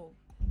 no.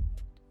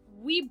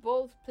 We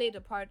both played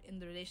a part in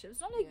the relationship.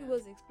 It's not like it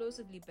was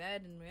explosively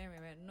bad and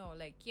no,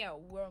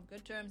 we're on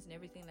good terms and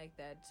everything like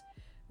that.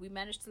 We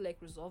managed to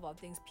resolve our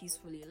things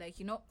peacefully.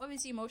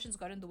 Obviously emotions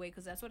got in the way,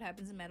 because that's what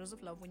happens in matters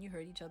of love. When you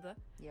hurt each other,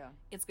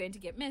 it's going to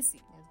get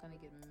messy. Yeah, it's going to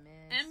get messy.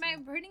 And by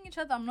hurting each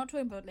other, I'm not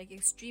talking about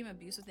extreme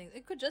abusive things.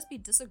 It could just be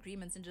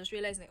disagreements and just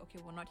realizing okay,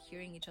 we're not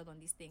hearing each other on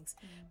these things.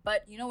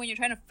 But when you're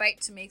trying to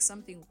fight to make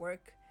something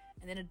work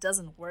and then it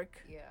doesn't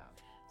work. Yeah.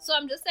 So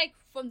I'm just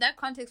from that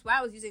context, why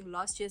I was using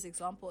last year's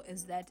example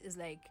is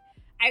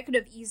I could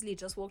have easily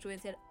just walked away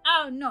and said,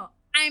 oh no,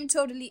 I'm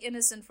totally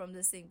innocent from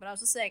this thing. But I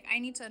was just I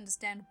need to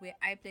understand where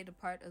I played a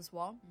part as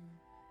well.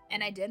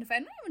 And identify,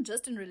 not even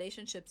just in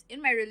relationships,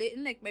 in my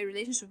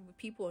relationship with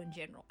people in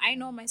general. I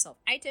know myself.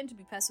 I tend to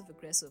be passive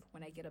aggressive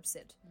when I get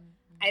upset.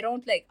 I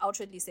don't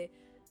outwardly say,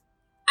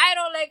 I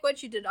don't like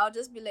what you did. I'll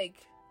just be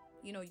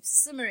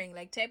simmering,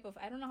 type of,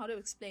 I don't know how to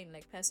explain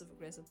passive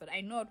aggressive, but I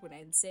know it when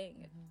I'm saying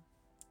it.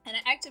 And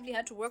I actively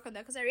had to work on that,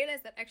 because I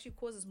realized that actually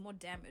causes more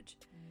damage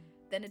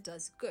than it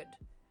does good.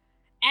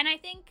 And I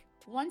think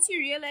once you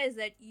realize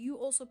that you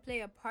also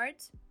play a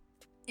part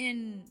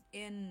in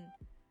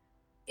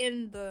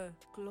the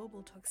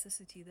global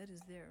toxicity that is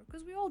there,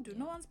 because we all do.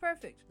 No one's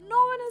perfect. No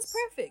one is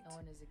perfect. No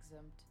one is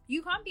exempt.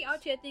 You can't be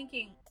out here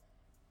thinking,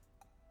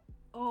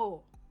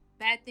 oh,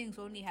 bad things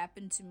only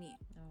happen to me.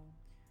 No.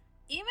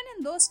 Even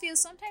in those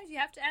fields, sometimes you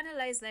have to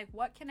analyze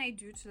what can I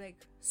do to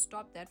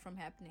stop that from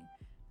happening.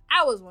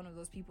 I was one of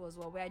those people as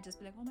well, where I just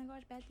be oh my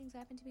gosh, bad things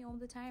happen to me all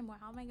the time. Well,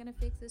 how am I gonna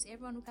fix this?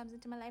 Everyone who comes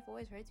into my life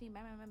always hurts me.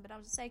 But I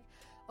was just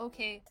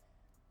okay,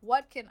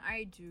 what can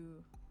I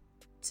do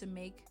to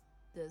make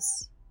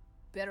this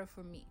better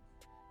for me?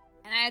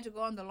 And I had to go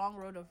on the long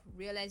road of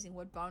realizing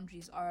what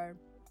boundaries are,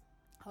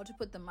 how to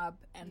put them up,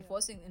 and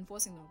enforcing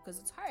them, because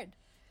it's hard.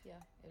 Yeah.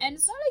 And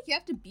it's not like you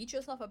have to beat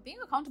yourself up. Being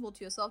accountable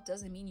to yourself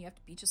doesn't mean you have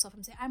to beat yourself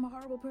and say, I'm a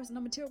horrible person,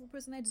 I'm a terrible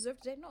person, I deserve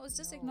to die. No, it's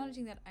just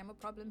acknowledging that I'm a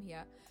problem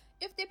here.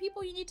 If there are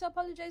people you need to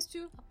apologize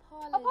to,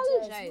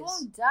 apologize. You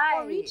won't die.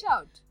 Or reach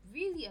out.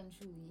 Really and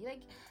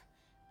truly.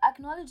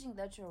 Acknowledging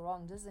that you're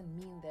wrong doesn't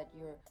mean that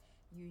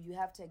you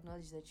have to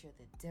acknowledge that you're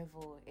the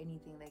devil or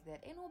anything like that.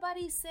 Ain't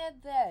nobody said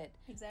that.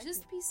 Exactly.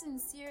 Just be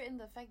sincere in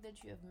the fact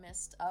that you have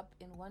messed up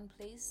in one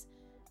place.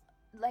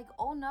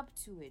 Own up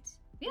to it.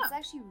 Yeah. It's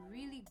actually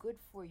really good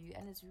for you,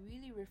 and it's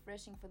really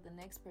refreshing for the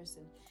next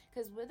person,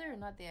 because whether or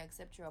not they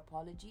accept your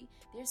apology,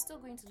 they're still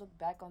going to look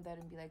back on that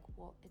and be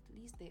well, at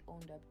least they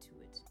owned up to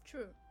it.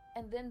 True.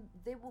 And then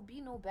there will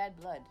be no bad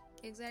blood.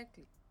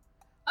 Exactly.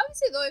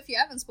 Obviously, though, if you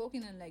haven't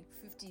spoken in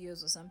 50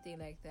 years or something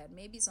like that,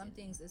 maybe some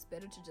things it's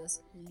better to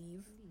just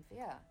leave.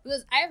 Yeah.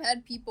 Because I've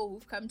had people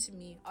who've come to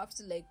me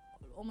after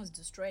almost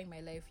destroying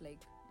my life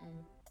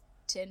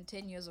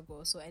 10 years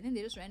ago. So, and then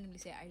they just randomly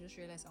say, I just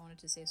realized I wanted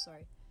to say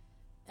sorry.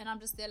 And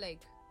I'm just there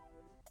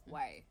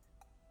why?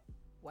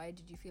 Why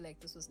did you feel like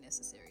this was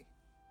necessary?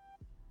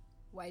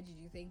 Why did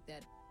you think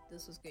that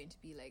this was going to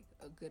be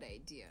a good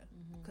idea?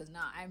 Because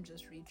now I'm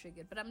just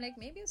re-triggered. But I'm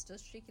maybe it's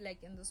just tricky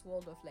in this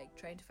world of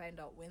trying to find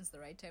out when's the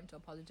right time to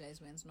apologize,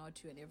 when's not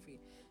to, and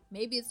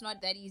maybe it's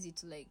not that easy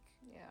to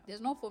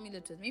there's no formula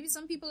to it. Maybe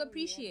some people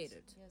appreciate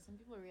it. Yeah, some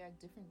people react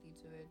differently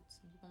to it.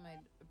 Some people might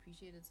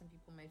appreciate it, some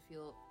people might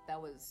feel there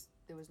was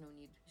no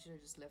need. You should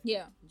have just left it.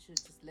 You should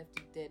have just left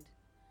it dead.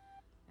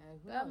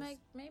 But I'm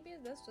maybe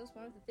that's just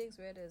one of the things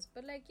where it is.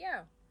 But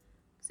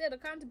said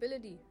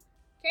accountability.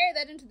 Carry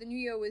that into the new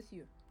year with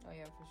you. Oh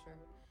yeah, for sure.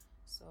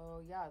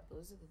 So yeah,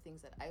 those are the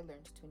things that I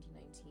learned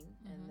 2019.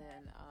 And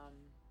then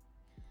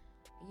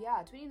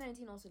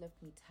 2019 also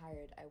left me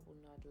tired, I will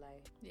not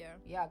lie.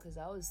 Yeah, because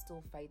I was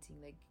still fighting.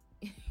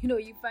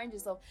 You find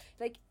yourself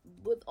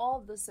with all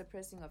the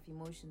suppressing of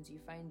emotions, you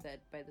find that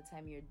by the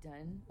time you're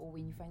done, or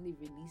when you finally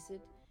release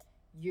it,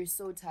 you're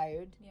so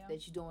tired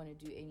that you don't want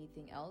to do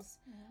anything else.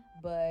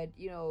 But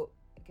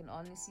I can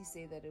honestly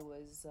say that it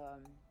was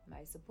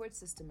my support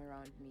system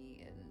around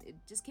me, and it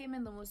just came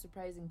in the most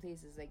surprising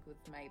places, with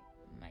my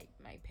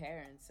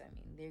parents. I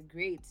mean, they're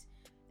great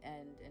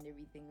and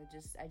everything.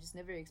 I just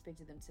never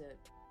expected them to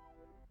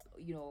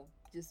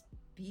just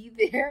be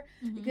there,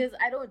 because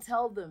I don't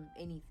tell them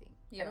anything.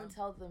 I don't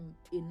tell them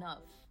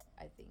enough,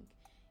 I think.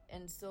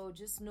 And so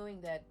just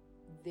knowing that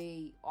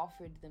they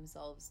offered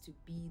themselves to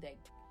be like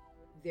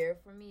there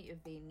for me if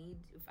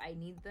I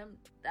need them.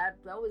 That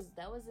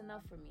was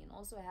enough for me. And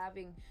also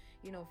having,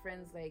 you know,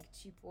 friends like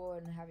Chipo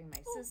and having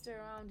my sister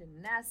around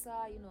and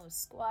NASA, you know,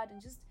 squad,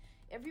 and just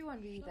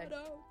everyone really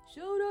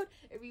shout out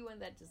everyone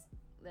that just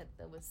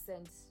that was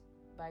sent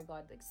by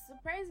God, like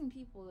surprising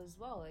people as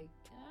well. Like,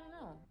 I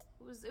don't know,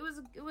 it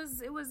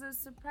was a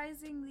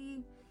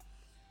surprisingly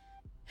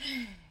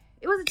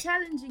it was a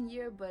challenging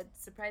year, but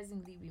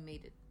surprisingly we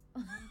made it.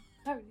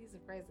 Not really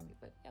surprisingly,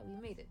 but yeah,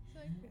 we made it.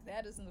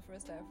 That is in the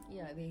first half.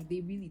 Yeah,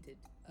 they really did.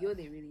 They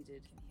really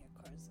did. Can hear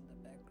cars in the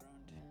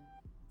background.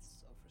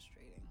 It's so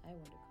frustrating. I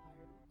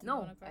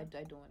want a car.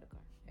 I don't want a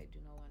car. I do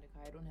not want a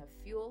car. I don't have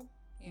fuel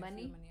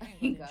money. I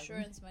ain't got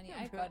insurance money.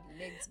 I got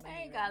legs money.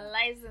 I ain't got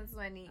license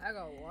money. I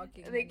got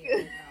walking money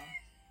right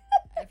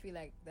now. I feel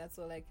like that's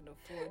all I can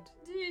afford,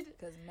 dude.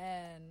 Because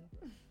man,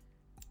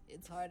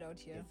 it's hard out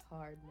here. It's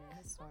hard, man.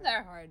 It's hard.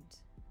 They're hard.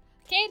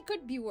 Okay, it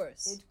could be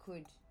worse. It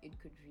could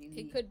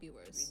really. It could be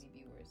worse.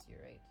 Really be worse.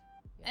 You're right.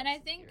 And I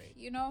think,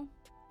 you know,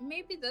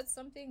 maybe that's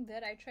something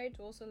that I try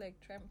to also like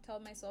try tell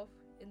myself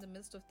in the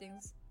midst of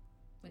things.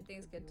 When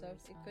things get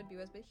tough, it could be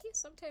worse. But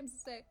sometimes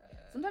it's like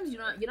sometimes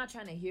you're not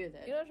trying to hear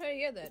that. You're not trying to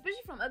hear that,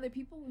 especially from other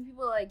people. When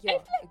people are like, I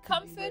feel like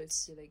comfort.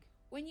 Like,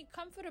 when you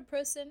comfort a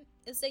person,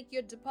 it's like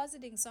you're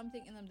depositing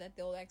something in them that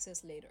they'll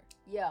access later.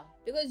 Yeah.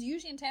 Because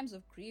usually in times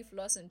of grief,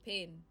 loss, and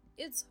pain,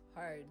 it's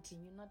hard.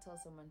 Can you not tell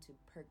someone to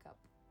perk up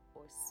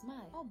or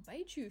smile? I'll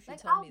bite you if you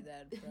tell me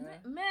that, bro.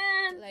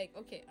 Man. Like,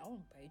 okay, I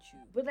won't bite you.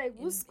 But like,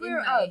 we'll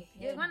square up.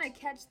 You're gonna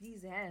catch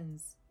these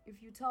hands.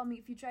 If you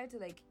try to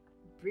like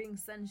bring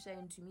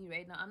sunshine to me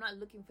right now, I'm not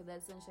looking for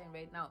that sunshine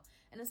right now.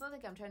 And it's not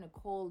like I'm trying to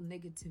call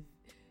negative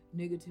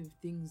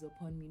things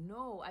upon me.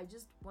 No, I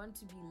just want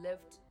to be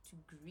left to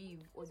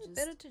grieve, or it's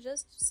better to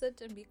just sit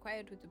and be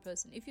quiet with the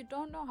person. If you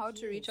don't know how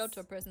to reach out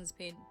to a person's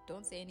pain,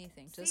 don't say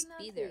anything. Just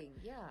be there.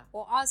 Yeah.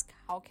 Or ask,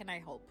 how can I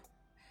help?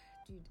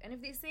 Dude, and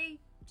if they say,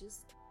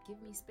 just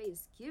give me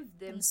space, give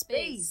them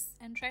space.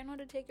 And try not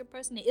to take it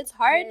personally. It's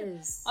hard,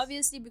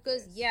 obviously,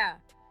 because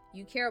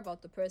you care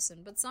about the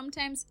person, but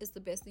sometimes it's the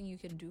best thing you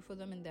can do for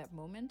them in that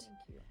moment.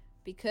 Thank you.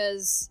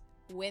 Because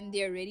when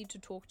they're ready to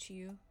talk to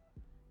you,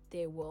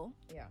 they will.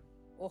 Yeah.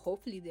 Or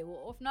hopefully they will.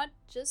 Or if not,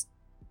 just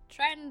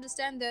try and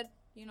understand that,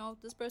 you know,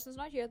 this person's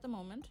not here at the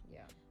moment.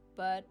 Yeah.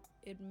 But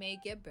it may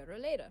get better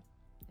later.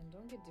 And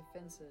don't get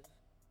defensive.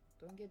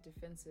 Don't get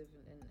defensive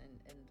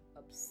and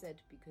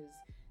upset because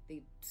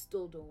they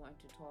still don't want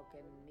to talk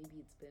and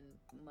maybe it's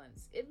been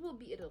months. It'll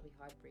be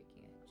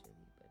heartbreaking actually.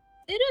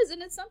 It is,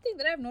 and it's something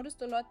that I've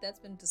noticed a lot that's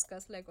been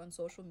discussed like on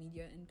social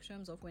media in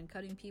terms of when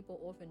cutting people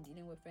off and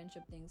dealing with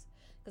friendship things,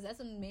 because that's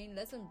a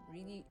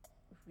really,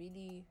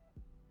 really,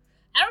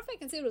 I don't know if I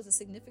can say it was a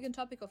significant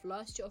topic of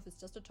last year, or if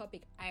it's just a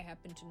topic I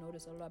happen to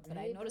notice a lot. But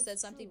I noticed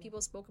that's something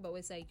people spoke about. Where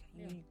it's like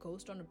you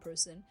ghost on a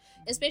person,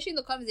 especially in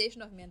the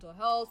conversation of mental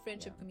health,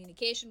 friendship,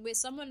 communication, where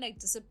someone like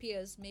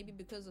disappears, maybe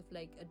because of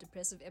like a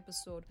depressive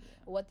episode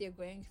or what they're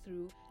going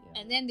through,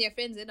 and then their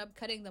friends end up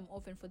cutting them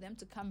off, and for them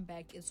to come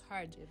back is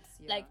hard.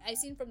 Like I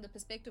seen from the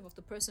perspective of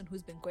the person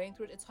who's been going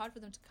through it, it's hard for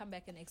them to come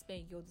back and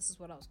explain, yo, this is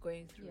what I was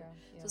going through.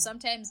 So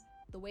sometimes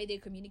the way they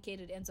communicate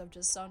it ends up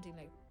just sounding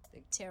like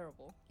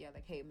terrible. Yeah,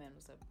 like, hey man,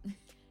 what's up?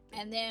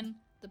 And then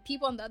the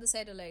people on the other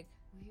side are like,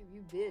 where have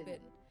you been?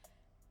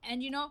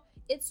 And you know,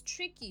 it's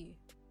tricky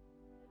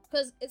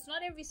because it's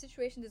not every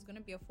situation there's going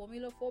to be a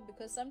formula for,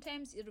 because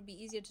sometimes it'll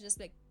be easier to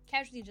just like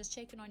casually just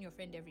check in on your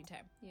friend every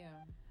time.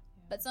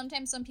 But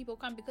sometimes some people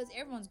can't, because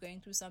everyone's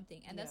going through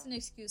something, and that's an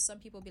excuse. Some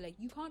people be like,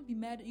 you can't be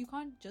mad, you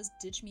can't just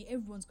ditch me,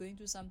 everyone's going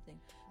through something,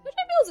 which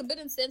I feel is a bit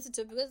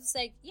insensitive, because it's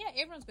like, yeah,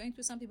 everyone's going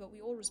through something, but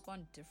we all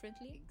respond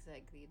differently.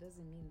 Exactly. It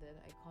doesn't mean that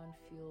I can't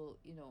feel,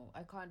 you know,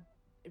 I can't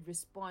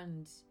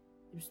respond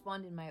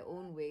in my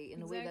own way,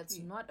 in a way that's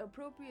not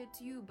appropriate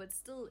to you, but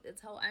still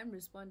it's how I'm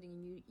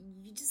responding,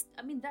 and you just,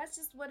 I mean, that's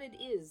just what it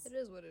is. It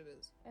is what it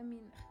is. I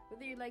mean,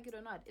 whether you like it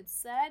or not, it's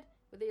sad.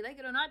 Whether you like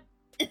it or not,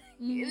 it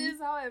is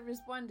how I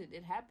responded.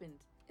 It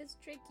happened. It's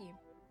tricky.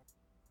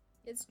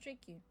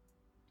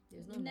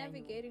 There's no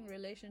navigating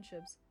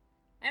relationships.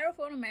 I know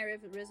for one of my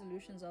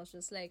resolutions, I was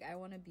just like, I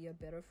want to be a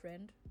better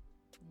friend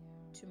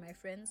to my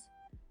friends,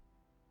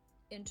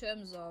 in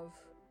terms of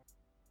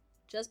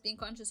just being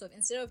conscious of,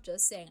 instead of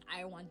just saying,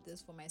 I want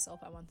this for myself,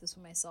 I want this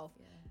for myself,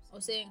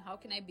 or saying, how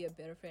can I be a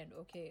better friend?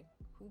 Okay,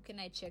 who can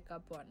I check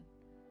up on?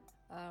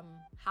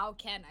 How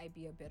can I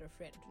be a better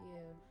friend?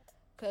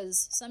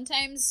 Because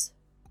sometimes,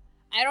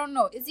 I don't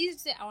know, it's easy to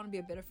say I want to be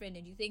a better friend,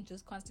 and you think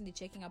just constantly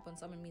checking up on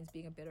someone means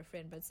being a better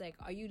friend, but it's like,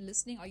 are you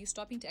listening? Are you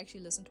stopping to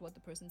actually listen to what the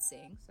person's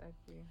saying?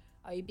 Exactly.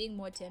 Are you being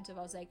more attentive?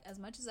 I was like, as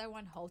much as I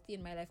want healthy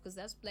in my life, because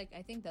that's like,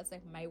 I think that's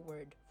like my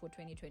word for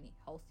 2020,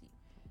 healthy,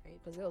 right?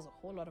 Because there was a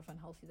whole lot of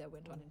unhealthy that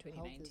went on in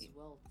 2019.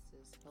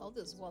 Health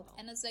is wealth.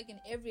 And it's like in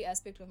every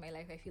aspect of my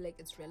life, I feel like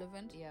it's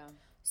relevant.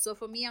 So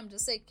for me, I'm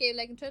just like, okay,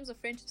 like in terms of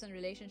friendships and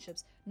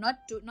relationships,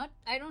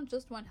 I don't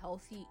just want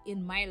healthy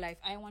in my life.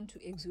 I want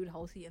to exude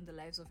healthy in the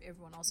lives of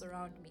everyone else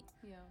around me.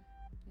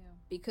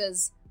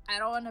 Because I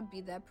don't want to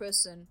be that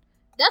person.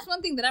 That's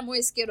one thing that I'm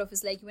always scared of,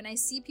 is like when I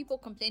see people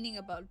complaining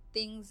about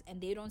things and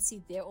they don't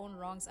see their own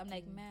wrongs, I'm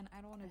like, man,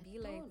 I don't want to be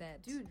like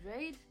that, dude,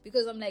 right?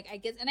 Because I'm like, I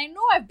guess, and I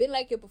know I've been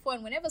like it before,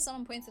 and whenever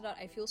someone points it out,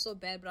 I feel so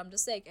bad, but I'm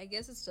just like, I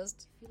guess it's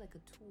just, I feel like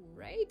a tool,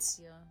 right?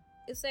 Yeah.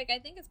 It's like, I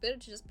think it's better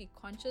to just be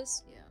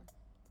conscious. Yeah.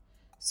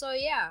 So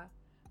yeah,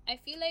 I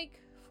feel like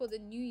for the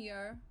new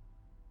year,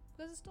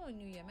 because it's still a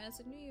new year, man. It's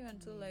a new year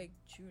until like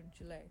June,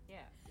 July.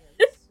 Yeah.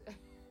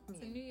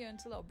 It's a new year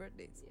until our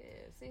birthdays.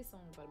 Yeah, say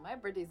something about it. My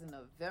birthday's in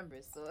November,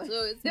 so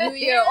it's new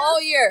year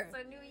all year. It's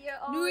a new year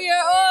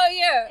all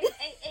year.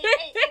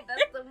 Hey,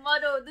 that's the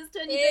motto of this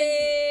 2020.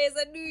 It's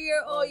a new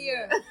year all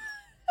year.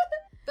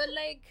 But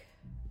like,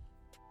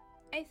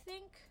 I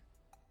think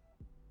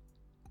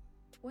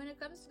when it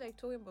comes to like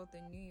talking about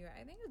the new year,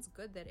 I think it's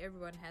good that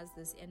everyone has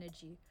this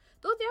energy.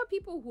 Though there are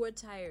people who are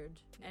tired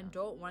and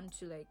don't want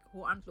to, like,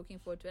 who aren't looking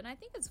forward to it. And I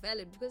think it's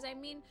valid, because I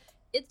mean,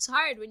 it's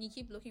hard when you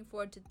keep looking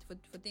forward to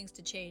for things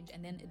to change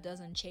and then it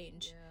doesn't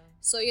change. Yeah.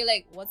 So you're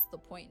like, what's the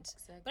point?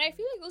 Exactly. But I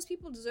feel like those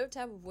people deserve to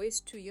have a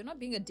voice too. You're not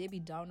being a Debbie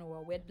Downer or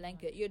a wet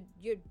blanket.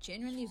 You're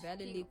genuinely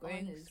validly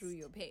going through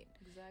your pain.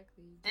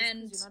 Exactly.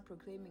 And you're not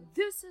proclaiming,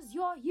 this is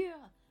your year.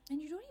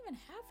 And you don't even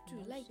have to.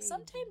 No like shade.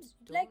 sometimes,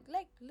 Don't.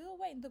 like Lil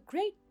Wayne, the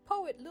great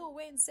poet Lil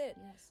Wayne said,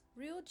 Yes.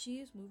 real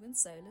G's move in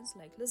silence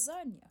like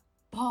lasagna.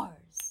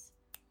 Bars.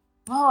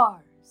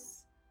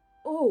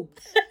 Oh.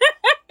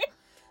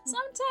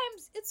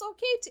 Sometimes it's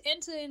okay to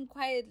enter in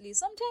quietly.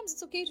 Sometimes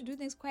it's okay to do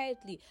things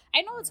quietly.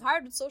 I know it's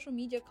hard with social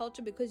media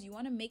culture because you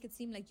want to make it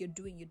seem like you're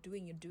doing.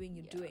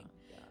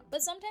 Yeah.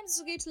 But sometimes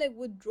it's okay to like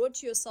withdraw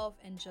to yourself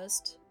and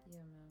just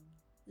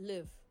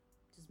live.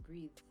 Just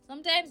breathe.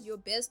 Sometimes your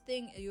best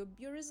thing,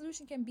 your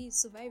resolution can be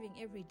surviving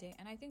every day,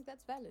 and I think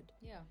that's valid.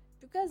 Yeah.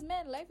 Because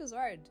man, life is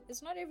hard.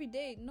 It's not every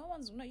day.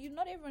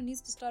 Not everyone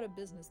needs to start a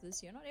business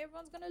this year. Not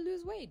everyone's gonna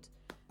lose weight.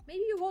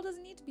 Maybe your goal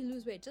doesn't need to be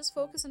lose weight. Just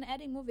focus on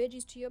adding more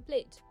veggies to your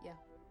plate. Yeah.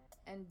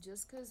 And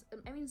just because,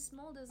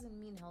 small doesn't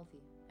mean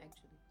healthy,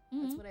 actually.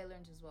 Mm-hmm. That's what I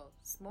learned as well.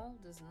 Small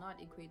does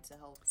not equate to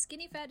health.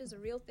 Skinny fat is a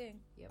real thing.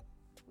 Yep.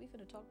 We're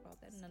gonna talk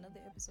about that in another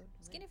episode.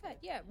 Skinny fat,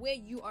 yeah, where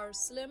you are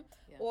slim,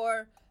 Yeah.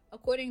 or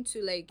according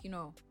to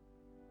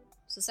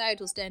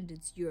societal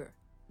standards, you're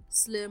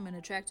slim and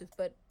attractive,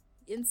 but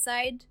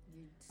inside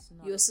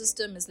your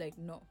system is like,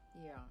 no.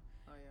 Yeah.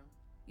 Oh yeah.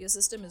 Your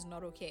system is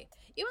not okay.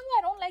 Even though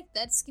I don't like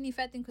that skinny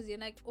fat thing, because you're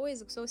like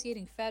always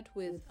associating fat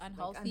with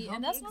unhealthy,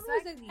 and that's not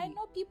always. I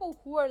know people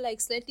who are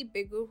like slightly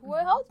bigger who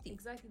are healthy.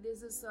 Exactly.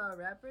 There's this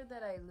rapper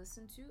that I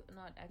listen to.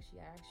 I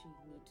actually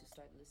need to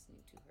start listening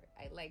to her.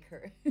 I like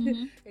her.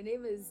 Mm-hmm. Her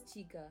name is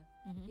Chica.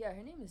 Mm-hmm. Yeah,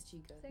 her name is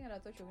Chica. I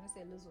thought you were gonna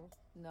say Lizzo.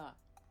 Nah.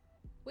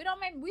 We don't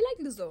mind. We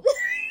like Lizzo.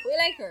 We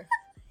like her.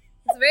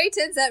 It's a very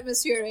tense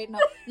atmosphere right now.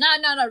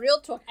 No. Real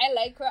talk. I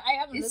like her. I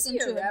haven't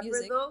listened to her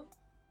music. Though?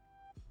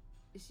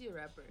 Is she a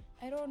rapper?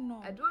 I don't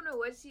know. I don't know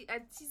what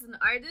she's an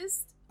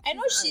artist. I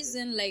know she's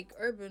in like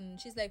urban.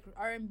 She's like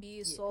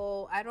R&B,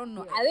 soul. I don't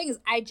know. Yeah. I think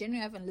I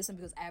genuinely haven't listened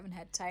because I haven't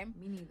had time.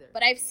 Me neither.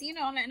 But I've seen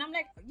her online, and I'm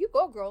like, you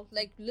go, girl.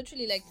 Like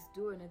literally, like she's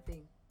doing a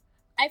thing.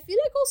 I feel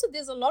like also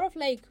there's a lot of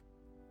like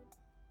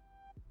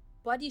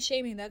body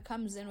shaming that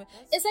comes in.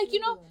 It's like,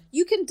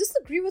 you can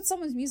disagree with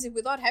someone's music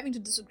without having to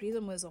disagree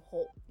them as a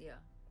whole. Yeah.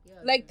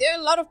 Like there are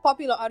a lot of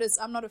popular artists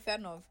I'm not a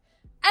fan of,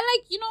 and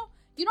like you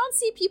don't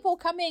see people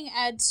coming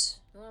at.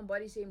 No one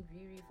body shamed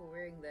Riri for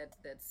wearing that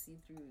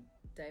see-through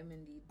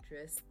diamondy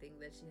dress thing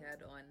that she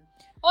had on.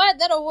 Oh, at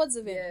that awards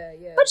event.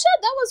 Yeah. But sure,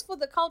 that was for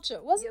the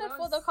culture. Wasn't it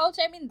for the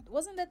culture? I mean,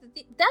 wasn't that the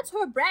thing? That's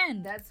her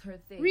brand. That's her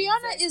thing.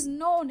 Rihanna is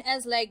known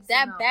as like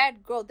that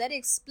bad girl, that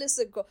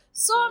explicit girl.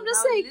 So I'm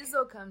just now like,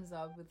 Lizzo comes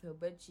out with her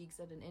butt cheeks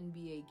at an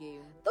NBA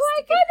game. Though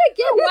I kind of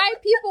get why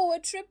people were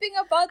tripping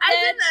about that. I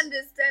didn't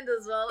understand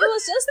as well. It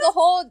was just the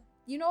whole,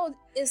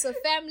 it's a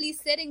family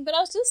setting. But I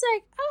was just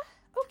like,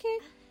 okay,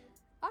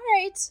 all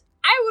right.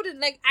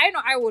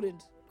 I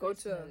wouldn't go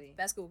to a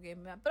basketball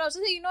game, but I was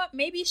just like,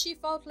 maybe she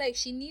felt like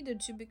she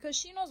needed to because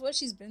she knows what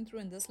she's been through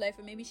in this life,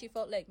 and maybe she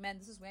felt like, man,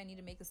 this is where I need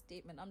to make a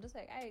statement. I'm just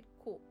like, all right,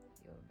 cool.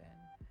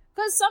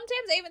 Because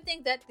sometimes I even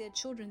think that their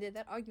children,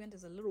 that argument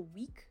is a little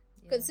weak,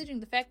 considering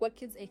the fact what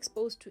kids are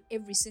exposed to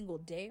every single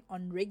day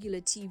on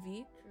regular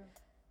TV. True.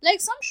 Like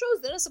some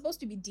shows that are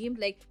supposed to be deemed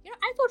like,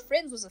 I thought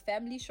Friends was a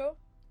family show.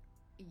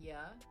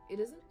 Yeah, it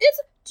isn't.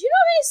 Do you know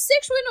how many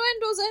sexual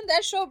innuendos are in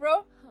that show,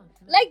 bro?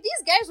 Like,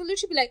 these guys will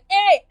literally be like,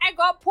 hey, I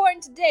got porn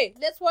today.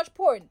 Let's watch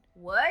porn.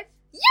 What?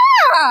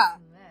 Yeah!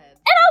 Mad.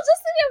 And I was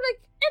just sitting there,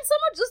 like, and some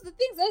of just the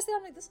things that I said,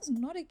 I'm like, this is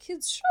not a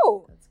kid's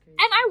show. That's crazy.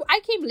 And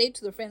I came late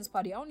to the Friends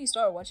party. I only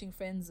started watching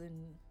Friends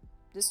in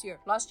last year,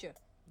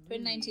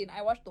 2019.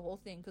 I watched the whole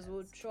thing because we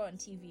would show on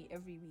TV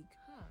every week.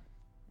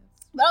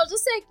 But I was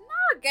just like,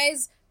 nah,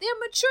 guys, there are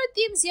mature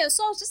themes here.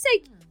 So I was just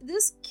like,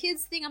 this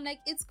kids thing, I'm like,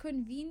 it's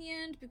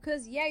convenient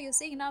because, you're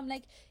saying now, I'm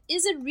like,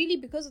 is it really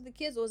because of the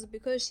kids or is it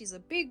because she's a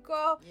big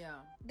girl? Yeah.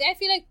 I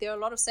feel like there are a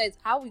lot of sides.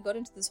 How we got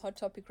into this hot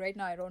topic right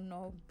now, I don't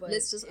know. But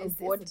let's just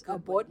abort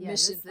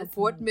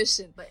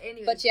mission. But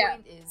anyway, the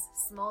point is,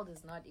 small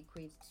does not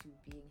equate to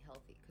being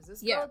healthy. Because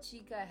this girl,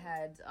 Chica,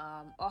 had,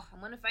 I'm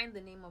going to find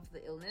the name of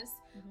the illness,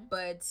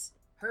 but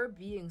her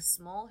being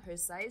small, her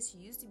size, she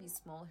used to be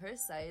small, her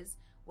size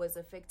was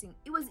affecting,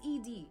 it was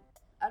ED.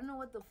 I don't know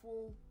what the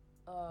full,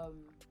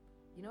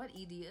 you know what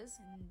ED is?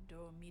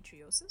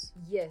 Endometriosis?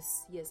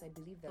 Yes, I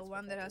believe that's the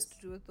one that has to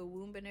do with the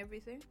womb and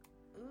everything.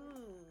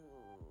 Ooh,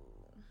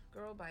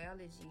 girl,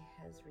 biology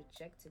has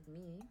rejected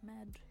me.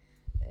 Mad.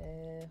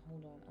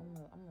 Hold on,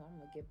 I'm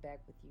gonna get back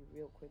with you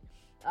real quick.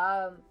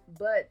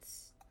 But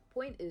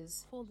point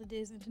is, all the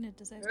days internet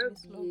decides to be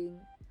slow.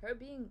 Her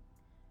being.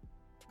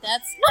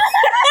 That's.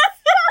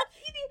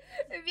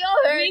 If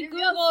y'all heard, we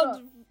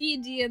googled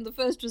ED and the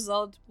first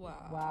result.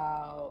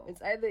 Wow.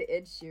 It's either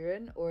Ed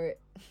Sheeran or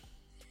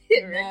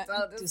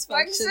erectile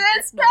dysfunction.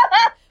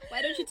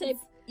 Why don't you type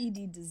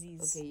ED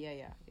disease? Okay,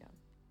 yeah.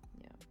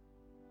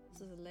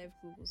 This is a live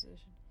Google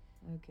session.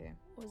 Okay.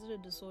 Was it a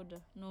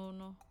disorder?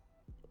 No.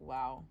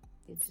 Wow.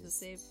 It's the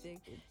same thing.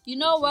 You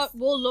know what?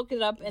 We'll look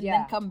it up and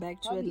then come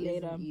back to it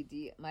later.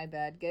 ED. My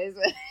bad, guys.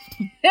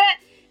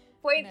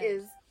 Point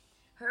is,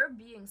 her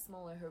being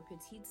smaller, her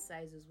petite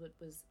size is what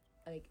was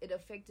like, it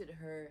affected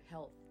her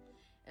health.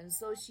 And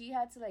so she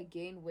had to like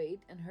gain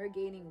weight, and her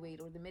gaining weight,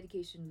 or the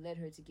medication led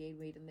her to gain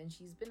weight, and then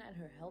she's been at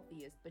her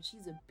healthiest, but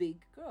she's a big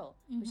girl.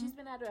 But she's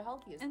been at her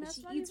healthiest, and but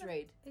she eats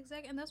right.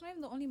 Exactly, and that's not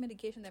even the only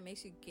medication that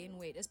makes you gain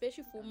weight,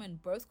 especially for women.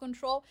 Birth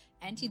control,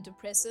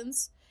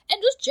 antidepressants,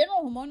 and just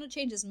general hormonal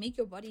changes make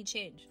your body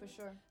change. For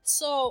sure.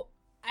 So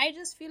I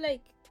just feel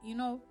like, you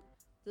know,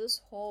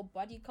 this whole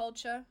body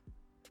culture,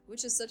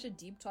 which is such a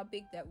deep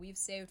topic that we've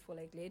saved for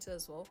like later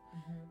as well.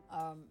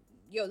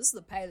 This is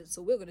the pilot,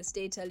 so we're gonna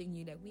stay telling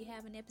you that we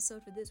have an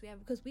episode for this.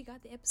 Because we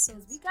got the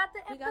episodes. We got the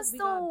episodes. We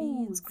got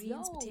beans,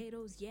 greens,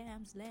 potatoes,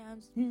 yams,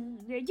 lambs. You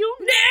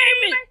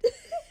name it.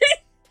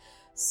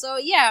 So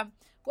yeah,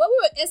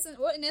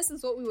 in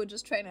essence, what we were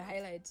just trying to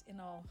highlight in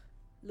our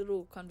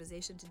little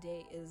conversation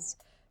today is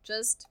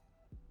just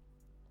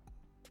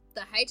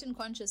the heightened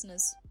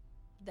consciousness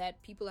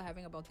that people are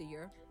having about the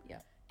year.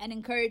 Yeah. And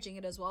encouraging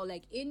it as well.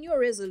 Like in your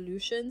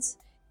resolutions,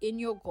 in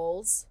your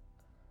goals,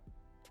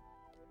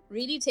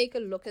 really take a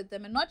look at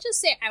them and not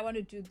just say, I want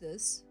to do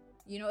this.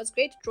 You know, it's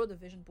great to draw the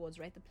vision boards,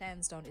 write the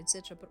plans down,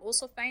 etc. But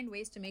also find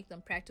ways to make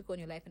them practical in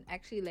your life and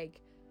actually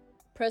like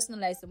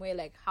personalize them, where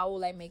like, how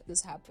will I make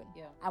this happen?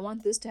 Yeah. I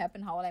want this to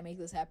happen. How will I make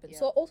this happen? Yeah.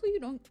 So also you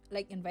don't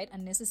like invite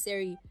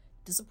unnecessary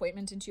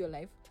disappointment into your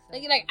life. Exactly.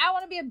 Like you're like, I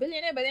want to be a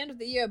billionaire by the end of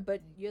the year,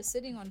 but you're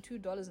sitting on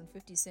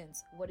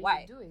 $2.50. What are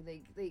you doing?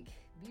 Like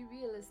be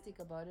realistic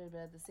about it, but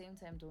at the same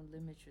time don't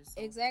limit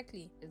yourself.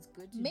 Exactly. It's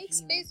good to make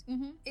dream. Space.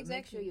 Exactly.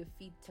 Make sure your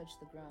feet touch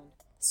the ground.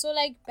 So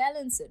like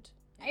balance it.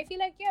 I feel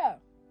like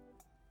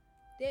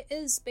there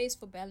is space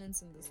for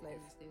balance in this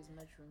life. There's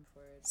much room for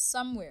it.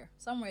 Somewhere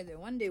there.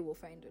 One day we'll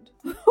find it.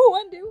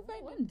 One day we'll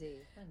find it. One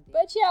day.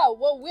 But yeah,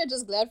 what we're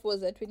just glad for is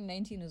that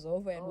 2019 is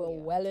over and we're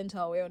well into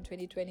our way on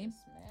 2020. Yes,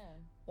 man.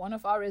 One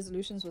of our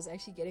resolutions was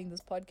actually getting this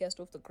podcast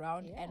off the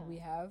ground, and we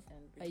have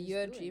a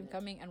year dream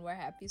coming, and we're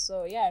happy.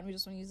 So yeah, and we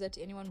just want to use that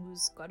to anyone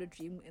who's got a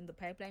dream in the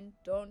pipeline.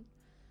 Don't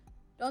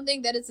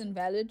think that it's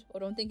invalid or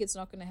don't think it's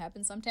not going to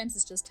happen. Sometimes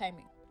it's just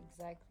timing.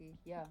 Exactly.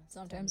 Yeah.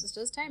 Sometimes it's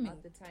just timing.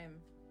 Not the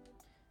time.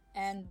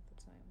 And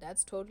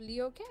that's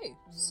totally okay.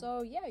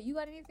 So yeah, you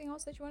got anything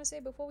else that you want to say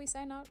before we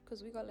sign out?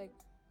 Because we got like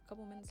a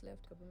couple minutes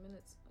left.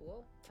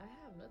 Well, I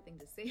have nothing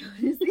to say,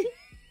 honestly.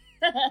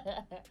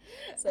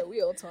 So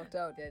we all talked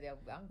out. Yeah, we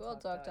all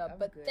talked out.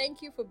 But good.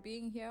 Thank you for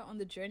being here on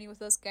the journey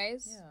with us,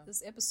 guys. Yeah.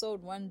 This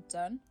episode 1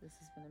 done. This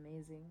has been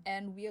amazing.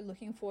 And we are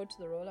looking forward to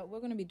the rollout. We're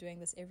going to be doing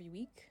this every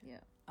week. Yeah.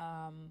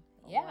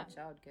 Watch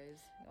out,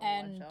 guys.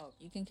 And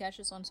you can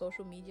catch us on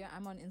social media.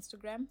 I'm on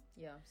Instagram.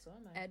 Yeah, so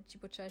am I. At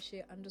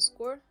 @chipochache_.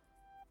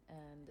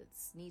 And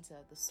it's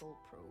Nita, the Soul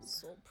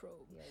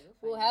Probe. Yeah,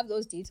 we'll have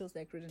those details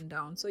like written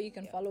down, so you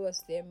can follow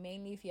us there.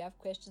 Mainly, if you have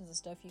questions and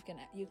stuff,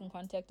 you can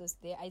contact us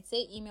there. I'd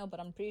say email, but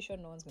I'm pretty sure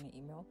no one's gonna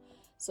email.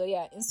 So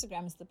yeah,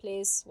 Instagram is the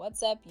place.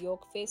 WhatsApp,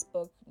 York,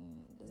 Facebook.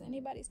 Does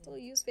anybody still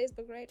use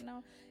Facebook right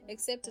now?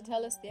 Except to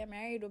tell us they're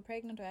married or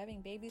pregnant or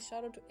having babies.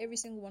 Shout out to every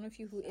single one of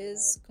you who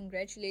is.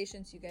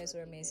 Congratulations, you guys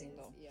are amazing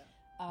though. Yeah.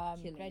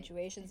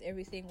 Graduations,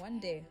 everything. One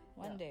day,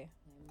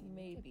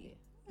 maybe.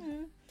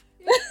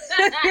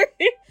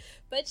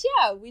 But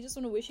yeah, we just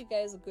want to wish you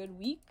guys a good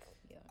week.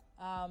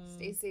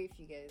 Stay safe,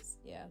 you guys.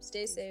 Yeah,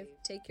 stay safe.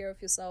 Take care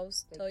of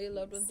yourselves. Tell your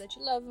loved ones that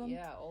you love them.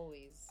 Yeah,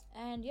 always.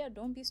 And yeah,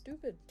 don't be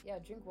stupid. Yeah,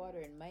 drink water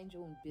and mind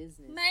your own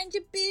business. Mind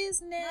your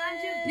business.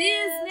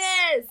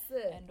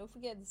 And don't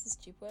forget, this is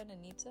Chipo and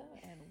Anita,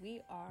 and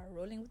we are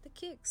rolling with the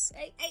kicks.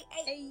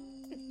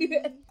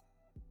 Hey.